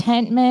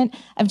contentment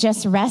of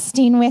just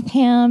resting with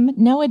him,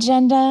 no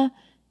agenda,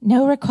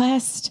 no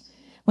request.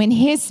 When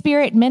his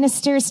spirit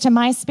ministers to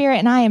my spirit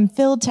and I am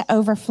filled to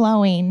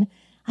overflowing,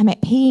 I'm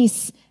at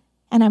peace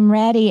and I'm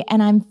ready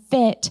and I'm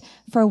fit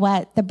for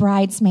what the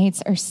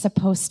bridesmaids are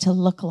supposed to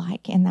look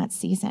like in that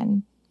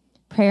season.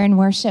 Prayer and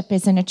worship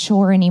isn't a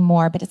chore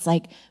anymore, but it's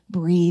like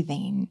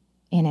breathing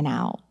in and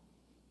out.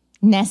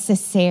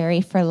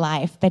 Necessary for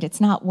life, but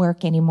it's not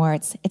work anymore.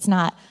 It's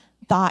not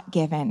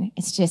thought-given.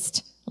 It's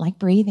just like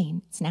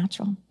breathing. It's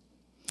natural.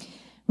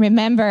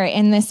 Remember,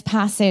 in this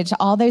passage,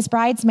 all those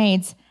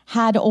bridesmaids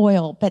had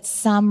oil, but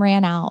some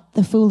ran out.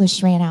 The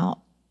foolish ran out.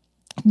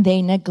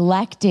 They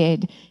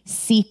neglected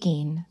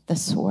seeking the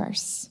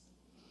source.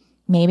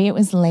 Maybe it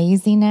was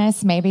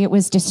laziness. Maybe it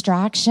was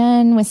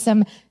distraction with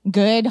some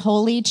good,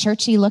 holy,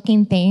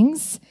 churchy-looking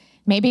things.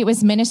 Maybe it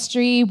was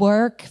ministry,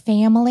 work,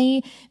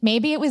 family.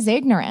 Maybe it was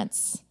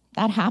ignorance.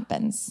 That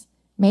happens.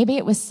 Maybe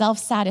it was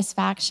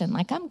self-satisfaction,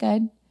 like I'm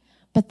good,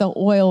 but the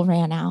oil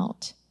ran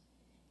out.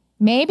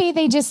 Maybe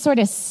they just sort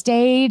of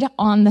stayed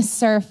on the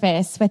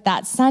surface with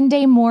that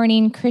Sunday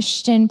morning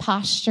Christian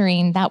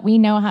posturing that we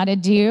know how to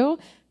do,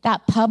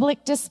 that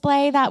public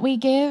display that we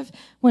give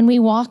when we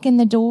walk in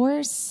the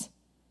doors.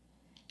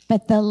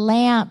 But the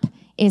lamp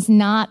is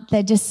not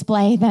the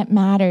display that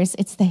matters.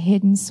 It's the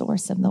hidden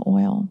source of the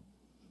oil.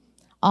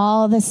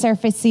 All the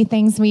surfacey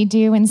things we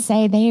do and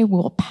say, they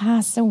will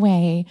pass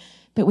away,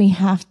 but we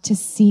have to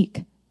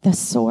seek the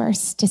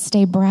source to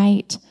stay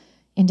bright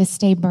and to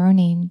stay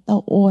burning.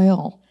 The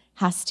oil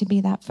has to be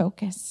that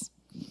focus.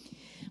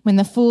 When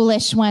the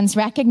foolish ones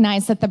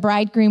recognized that the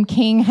bridegroom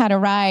king had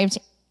arrived,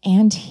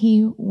 and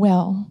he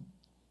will.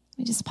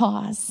 We just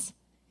pause.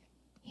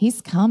 He's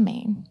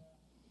coming.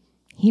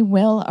 He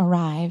will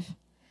arrive.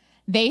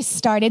 They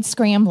started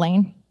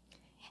scrambling.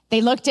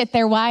 They looked at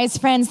their wise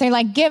friends. They're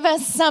like, give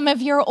us some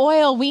of your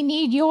oil. We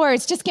need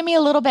yours. Just give me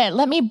a little bit.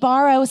 Let me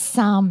borrow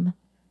some.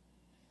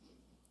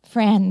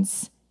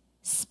 Friends,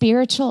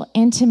 spiritual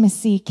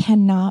intimacy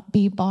cannot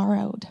be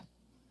borrowed.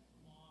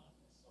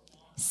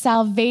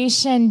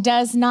 Salvation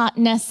does not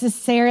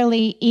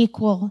necessarily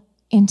equal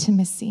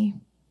intimacy.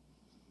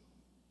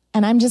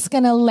 And I'm just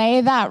going to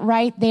lay that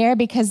right there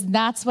because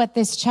that's what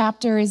this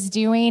chapter is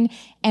doing.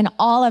 And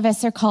all of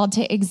us are called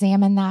to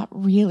examine that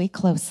really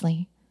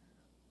closely.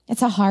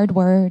 It's a hard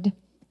word.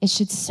 It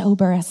should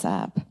sober us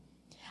up.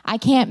 I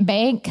can't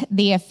bank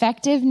the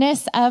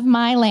effectiveness of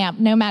my lamp,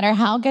 no matter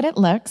how good it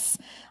looks,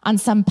 on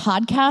some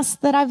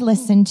podcast that I've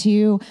listened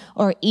to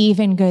or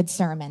even good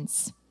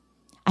sermons.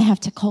 I have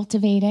to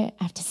cultivate it.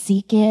 I have to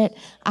seek it.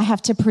 I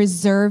have to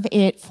preserve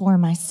it for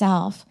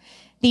myself.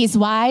 These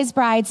wise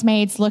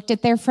bridesmaids looked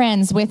at their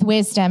friends with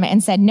wisdom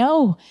and said,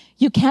 no,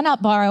 you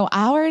cannot borrow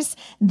ours.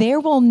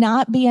 There will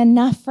not be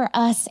enough for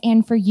us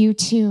and for you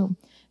too.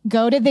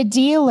 Go to the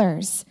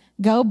dealers.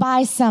 Go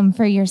buy some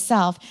for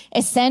yourself.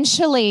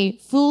 Essentially,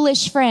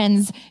 foolish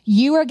friends,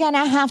 you are going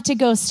to have to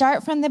go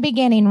start from the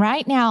beginning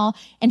right now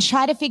and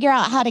try to figure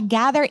out how to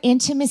gather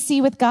intimacy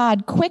with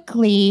God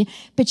quickly,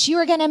 but you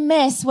are going to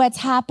miss what's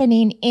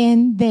happening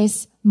in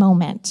this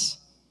moment.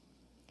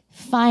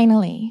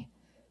 Finally,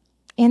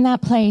 in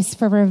that place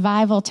for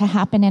revival to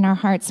happen in our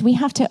hearts, we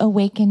have to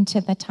awaken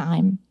to the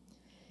time.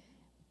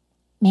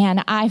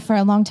 Man, I, for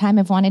a long time,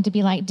 have wanted to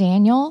be like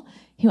Daniel,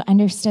 who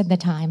understood the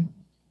time.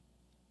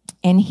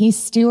 And he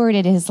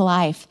stewarded his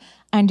life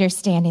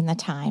understanding the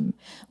time.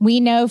 We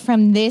know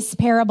from this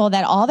parable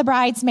that all the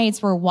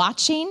bridesmaids were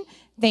watching.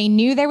 They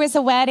knew there was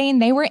a wedding.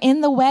 They were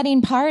in the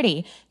wedding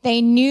party.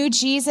 They knew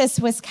Jesus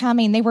was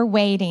coming. They were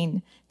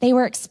waiting. They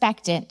were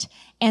expectant.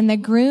 And the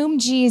groom,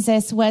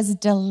 Jesus, was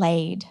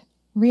delayed.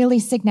 Really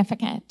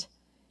significant.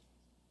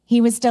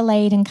 He was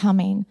delayed in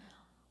coming.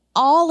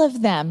 All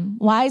of them,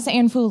 wise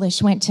and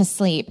foolish, went to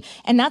sleep.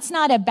 And that's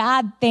not a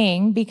bad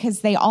thing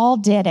because they all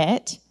did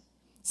it.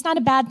 It's not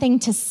a bad thing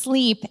to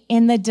sleep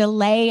in the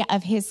delay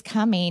of his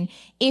coming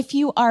if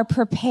you are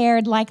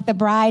prepared like the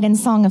bride in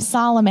Song of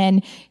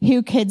Solomon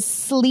who could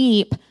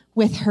sleep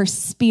with her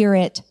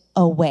spirit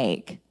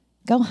awake.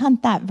 Go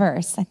hunt that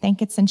verse. I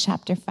think it's in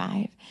chapter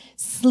 5.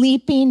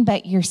 Sleeping,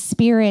 but your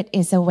spirit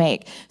is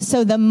awake.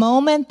 So the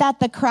moment that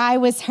the cry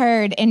was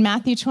heard in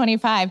Matthew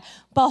 25,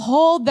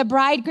 behold, the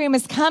bridegroom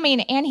is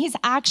coming and he's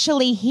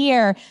actually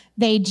here.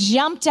 They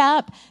jumped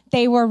up.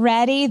 They were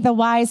ready. The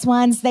wise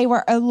ones, they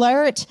were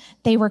alert.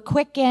 They were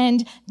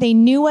quickened. They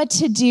knew what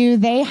to do.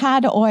 They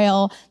had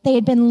oil. They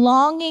had been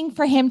longing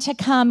for him to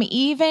come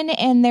even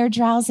in their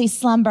drowsy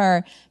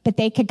slumber, but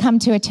they could come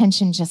to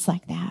attention just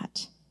like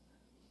that.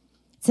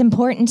 It's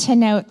important to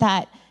note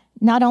that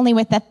not only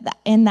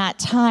in that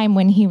time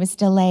when he was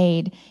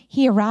delayed,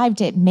 he arrived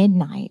at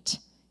midnight.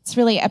 It's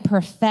really a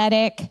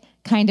prophetic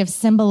kind of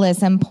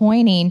symbolism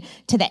pointing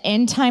to the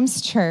end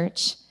times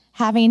church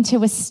having to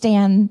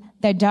withstand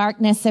the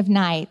darkness of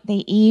night,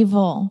 the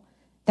evil,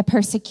 the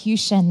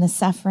persecution, the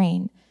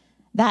suffering.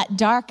 That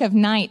dark of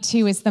night,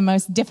 too, is the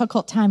most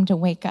difficult time to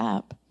wake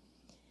up.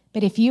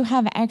 But if you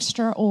have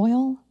extra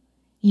oil,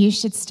 you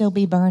should still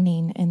be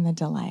burning in the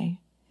delay.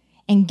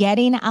 And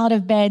getting out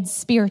of bed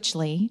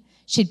spiritually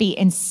should be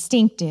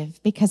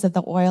instinctive because of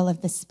the oil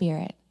of the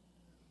Spirit.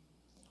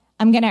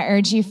 I'm going to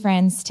urge you,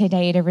 friends,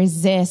 today to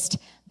resist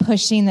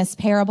pushing this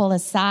parable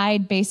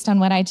aside based on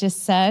what I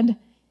just said.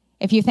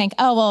 If you think,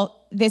 oh,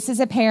 well, this is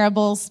a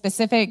parable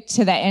specific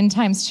to the end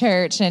times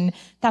church, and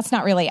that's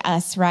not really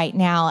us right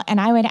now. And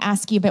I would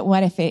ask you, but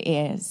what if it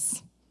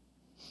is?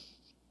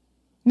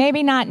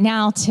 Maybe not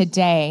now,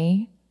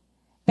 today,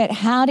 but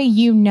how do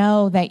you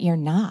know that you're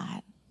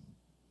not?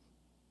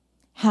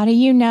 How do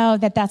you know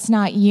that that's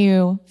not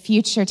you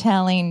future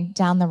telling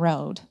down the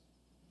road?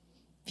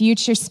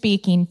 Future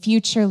speaking,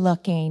 future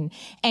looking.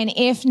 And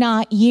if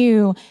not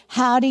you,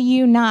 how do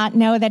you not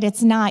know that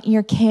it's not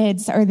your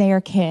kids or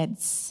their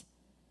kids?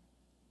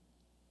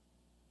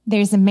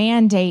 There's a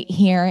mandate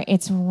here.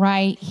 It's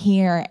right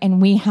here,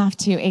 and we have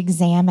to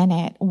examine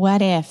it.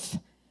 What if?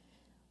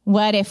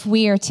 What if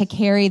we are to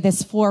carry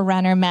this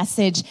forerunner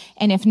message,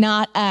 and if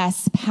not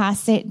us,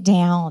 pass it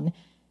down?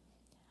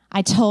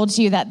 I told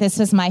you that this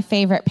was my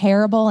favorite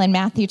parable in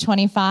Matthew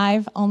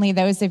 25. Only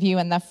those of you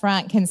in the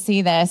front can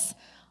see this.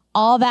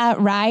 All that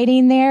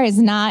writing there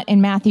is not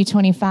in Matthew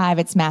 25,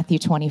 it's Matthew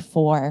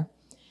 24.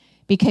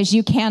 Because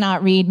you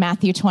cannot read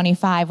Matthew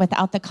 25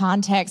 without the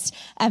context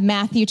of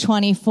Matthew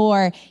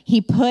 24.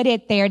 He put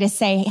it there to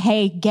say,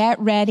 hey, get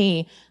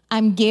ready.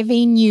 I'm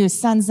giving you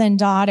sons and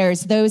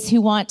daughters, those who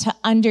want to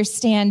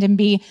understand and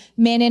be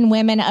men and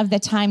women of the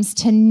times,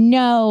 to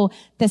know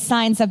the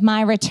signs of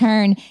my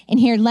return. And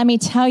here, let me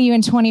tell you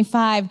in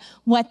 25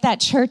 what that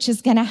church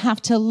is going to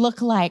have to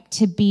look like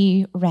to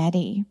be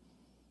ready.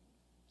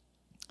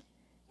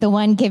 The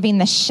one giving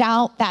the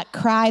shout, that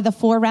cry, the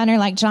forerunner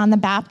like John the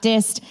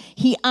Baptist,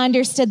 he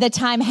understood the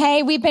time.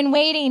 Hey, we've been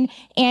waiting,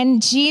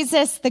 and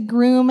Jesus, the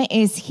groom,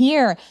 is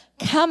here.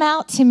 Come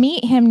out to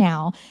meet him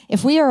now.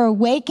 If we are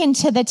awakened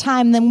to the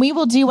time, then we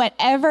will do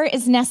whatever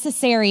is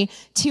necessary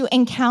to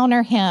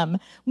encounter him.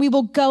 We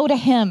will go to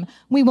him.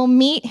 We will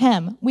meet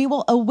him. We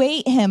will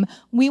await him.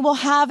 We will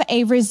have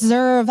a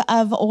reserve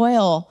of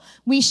oil.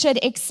 We should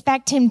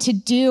expect him to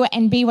do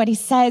and be what he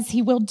says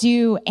he will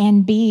do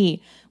and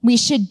be. We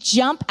should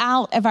jump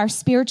out of our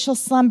spiritual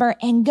slumber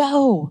and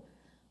go,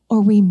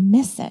 or we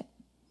miss it.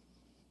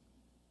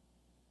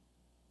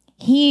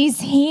 He's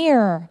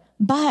here,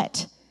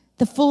 but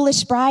the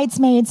foolish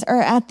bridesmaids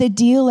are at the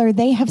dealer.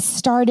 They have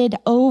started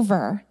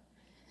over.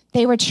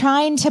 They were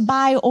trying to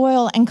buy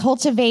oil and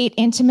cultivate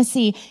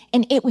intimacy,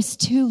 and it was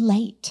too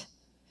late.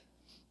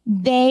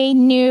 They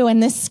knew,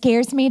 and this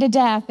scares me to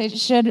death, it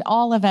should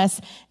all of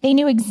us, they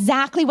knew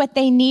exactly what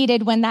they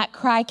needed when that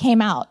cry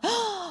came out.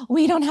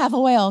 We don't have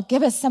oil.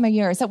 Give us some of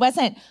yours. It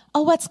wasn't,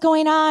 oh, what's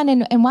going on?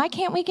 And why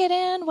can't we get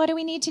in? What do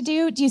we need to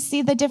do? Do you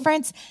see the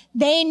difference?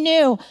 They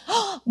knew,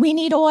 we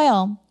need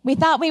oil. We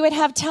thought we would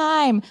have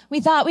time.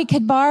 We thought we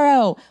could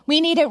borrow.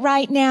 We need it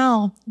right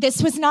now.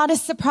 This was not a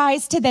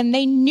surprise to them.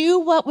 They knew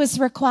what was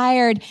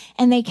required,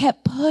 and they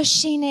kept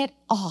pushing it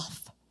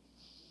off.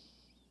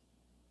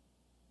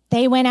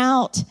 They went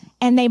out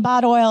and they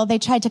bought oil. They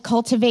tried to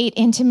cultivate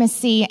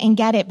intimacy and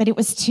get it, but it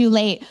was too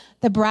late.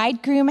 The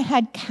bridegroom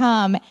had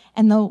come,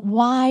 and the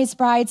wise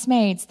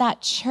bridesmaids,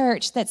 that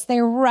church that's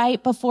there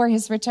right before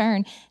his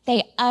return,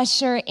 they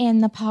usher in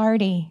the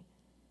party.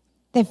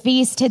 The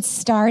feast had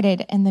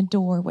started, and the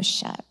door was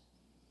shut.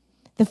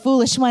 The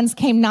foolish ones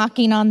came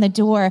knocking on the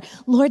door.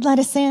 Lord, let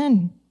us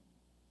in.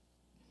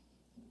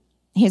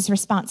 His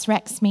response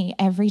wrecks me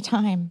every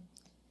time.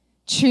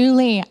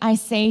 Truly, I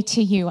say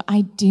to you,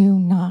 I do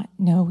not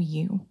know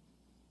you.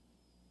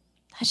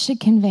 That should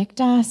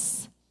convict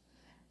us,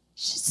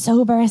 should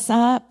sober us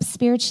up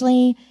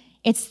spiritually.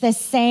 It's the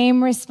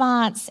same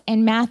response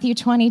in Matthew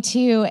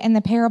 22 in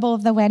the parable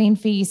of the wedding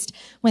feast,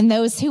 when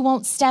those who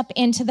won't step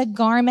into the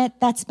garment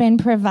that's been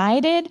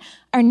provided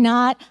are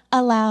not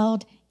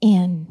allowed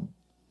in.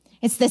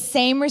 It's the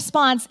same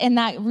response in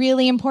that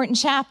really important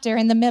chapter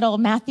in the middle,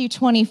 Matthew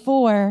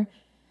 24,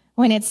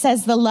 when it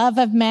says the love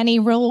of many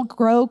will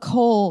grow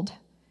cold,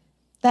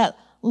 that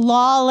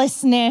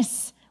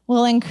lawlessness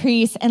will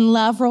increase and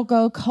love will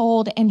grow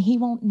cold, and he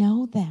won't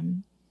know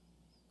them.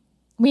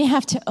 We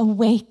have to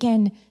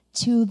awaken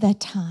to the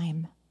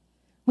time.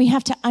 We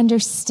have to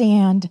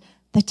understand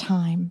the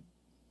time.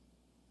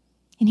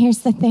 And here's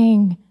the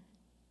thing.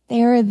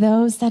 There are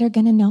those that are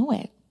going to know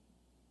it.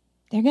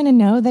 They're going to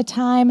know the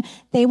time.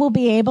 They will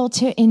be able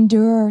to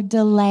endure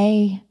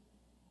delay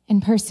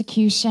and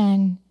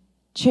persecution,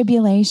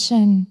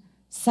 tribulation,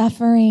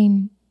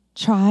 suffering,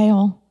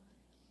 trial.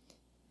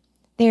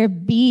 Their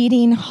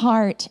beating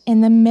heart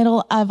in the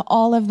middle of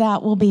all of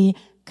that will be,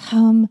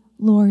 come,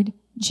 Lord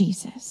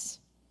Jesus.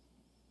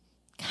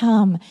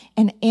 Come.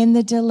 And in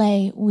the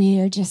delay, we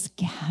are just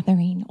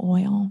gathering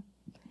oil.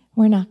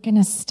 We're not going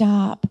to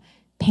stop.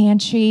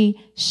 Pantry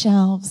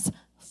shelves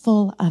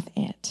full of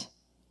it.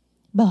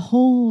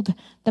 Behold,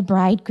 the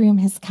bridegroom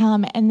has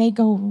come, and they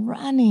go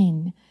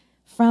running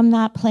from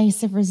that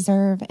place of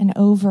reserve and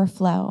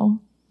overflow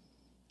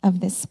of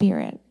the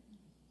Spirit.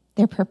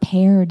 They're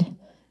prepared.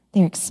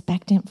 They're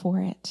expectant for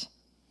it.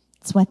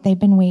 It's what they've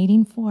been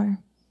waiting for.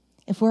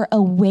 If we're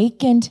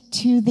awakened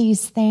to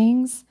these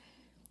things,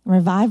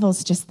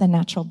 revival's just the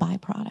natural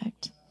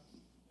byproduct.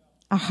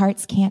 Our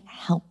hearts can't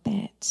help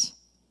it.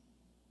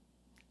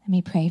 Let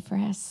me pray for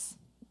us.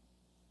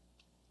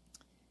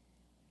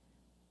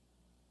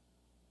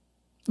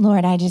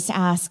 Lord, I just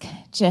ask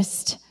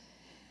just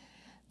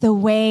the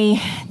way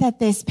that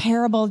this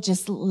parable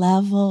just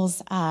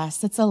levels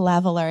us. It's a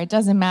leveler. It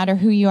doesn't matter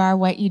who you are,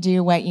 what you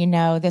do, what you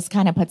know. This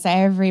kind of puts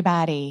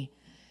everybody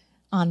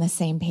on the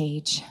same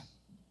page.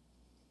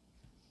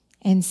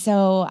 And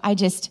so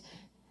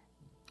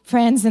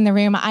friends in the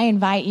room, I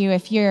invite you,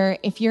 if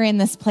you're in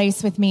this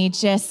place with me,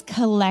 just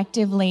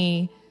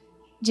collectively,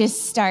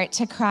 just start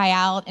to cry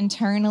out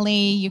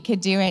internally. You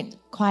could do it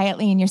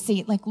quietly in your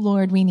seat, like,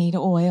 Lord, we need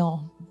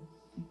oil.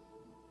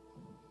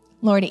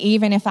 Lord,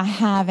 even if I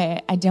have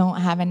it, I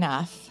don't have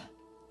enough.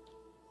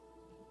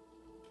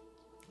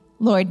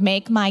 Lord,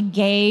 make my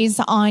gaze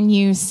on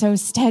you so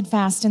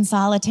steadfast and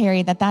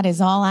solitary that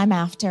is all I'm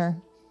after.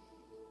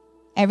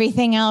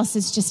 Everything else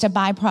is just a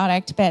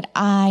byproduct, but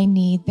I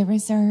need the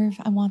reserve.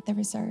 I want the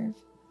reserve.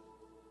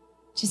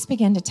 Just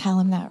begin to tell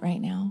him that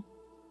right now.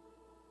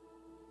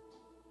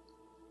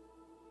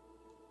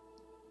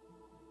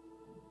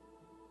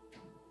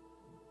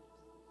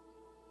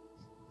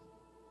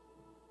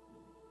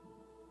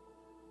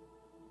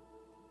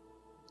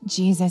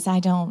 Jesus, I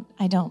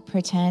don't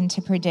pretend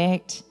to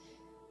predict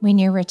when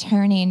you're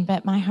returning,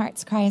 but my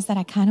heart's cry is that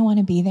I kind of want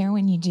to be there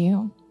when you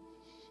do.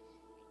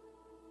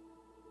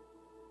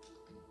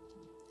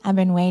 I've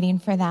been waiting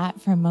for that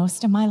for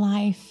most of my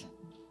life.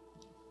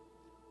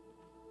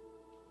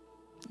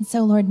 And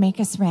so, Lord, make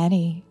us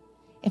ready.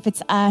 If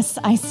it's us,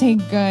 I say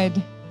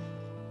good.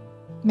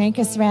 Make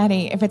us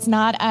ready. If it's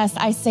not us,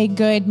 I say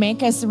good.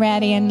 Make us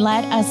ready, and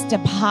let us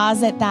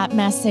deposit that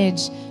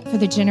message for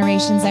the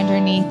generations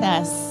underneath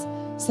us,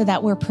 so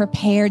that we're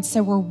prepared,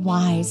 so we're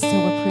wise, so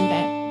we're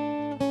prudent.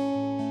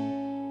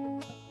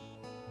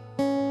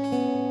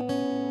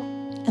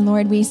 And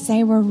Lord, we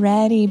say we're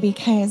ready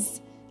because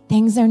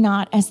things are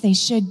not as they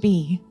should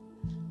be.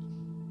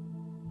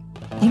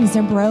 Things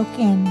are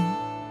broken,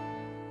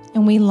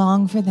 and we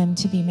long for them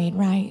to be made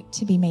right,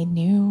 to be made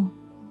new.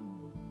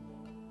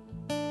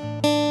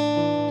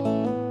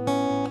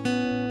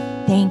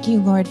 Thank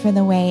you, Lord, for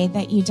the way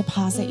that you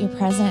deposit your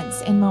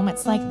presence in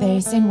moments like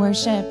this, in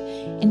worship,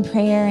 in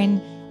prayer, and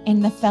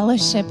in the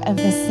fellowship of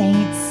the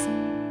saints.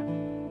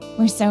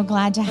 We're so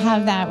glad to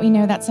have that. We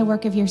know that's a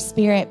work of your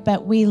Spirit,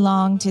 but we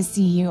long to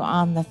see you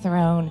on the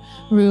throne,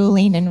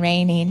 ruling and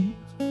reigning.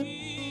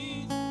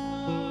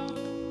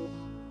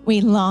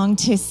 We long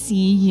to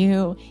see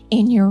you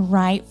in your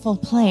rightful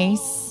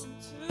place.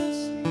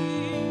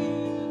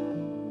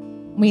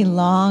 We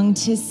long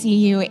to see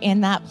you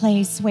in that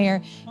place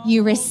where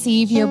you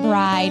receive your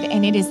bride,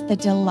 and it is the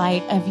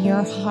delight of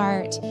your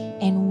heart,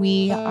 and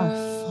we are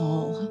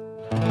full,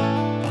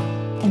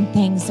 and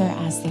things are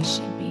as they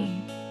should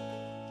be.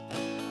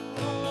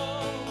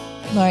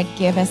 Lord,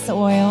 give us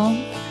oil.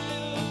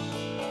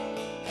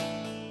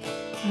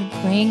 Lord,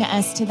 bring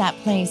us to that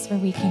place where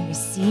we can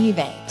receive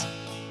it.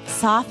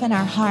 Soften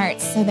our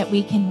hearts so that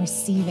we can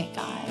receive it,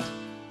 God.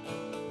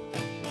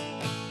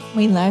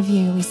 We love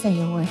you. We say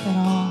you're worth it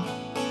all.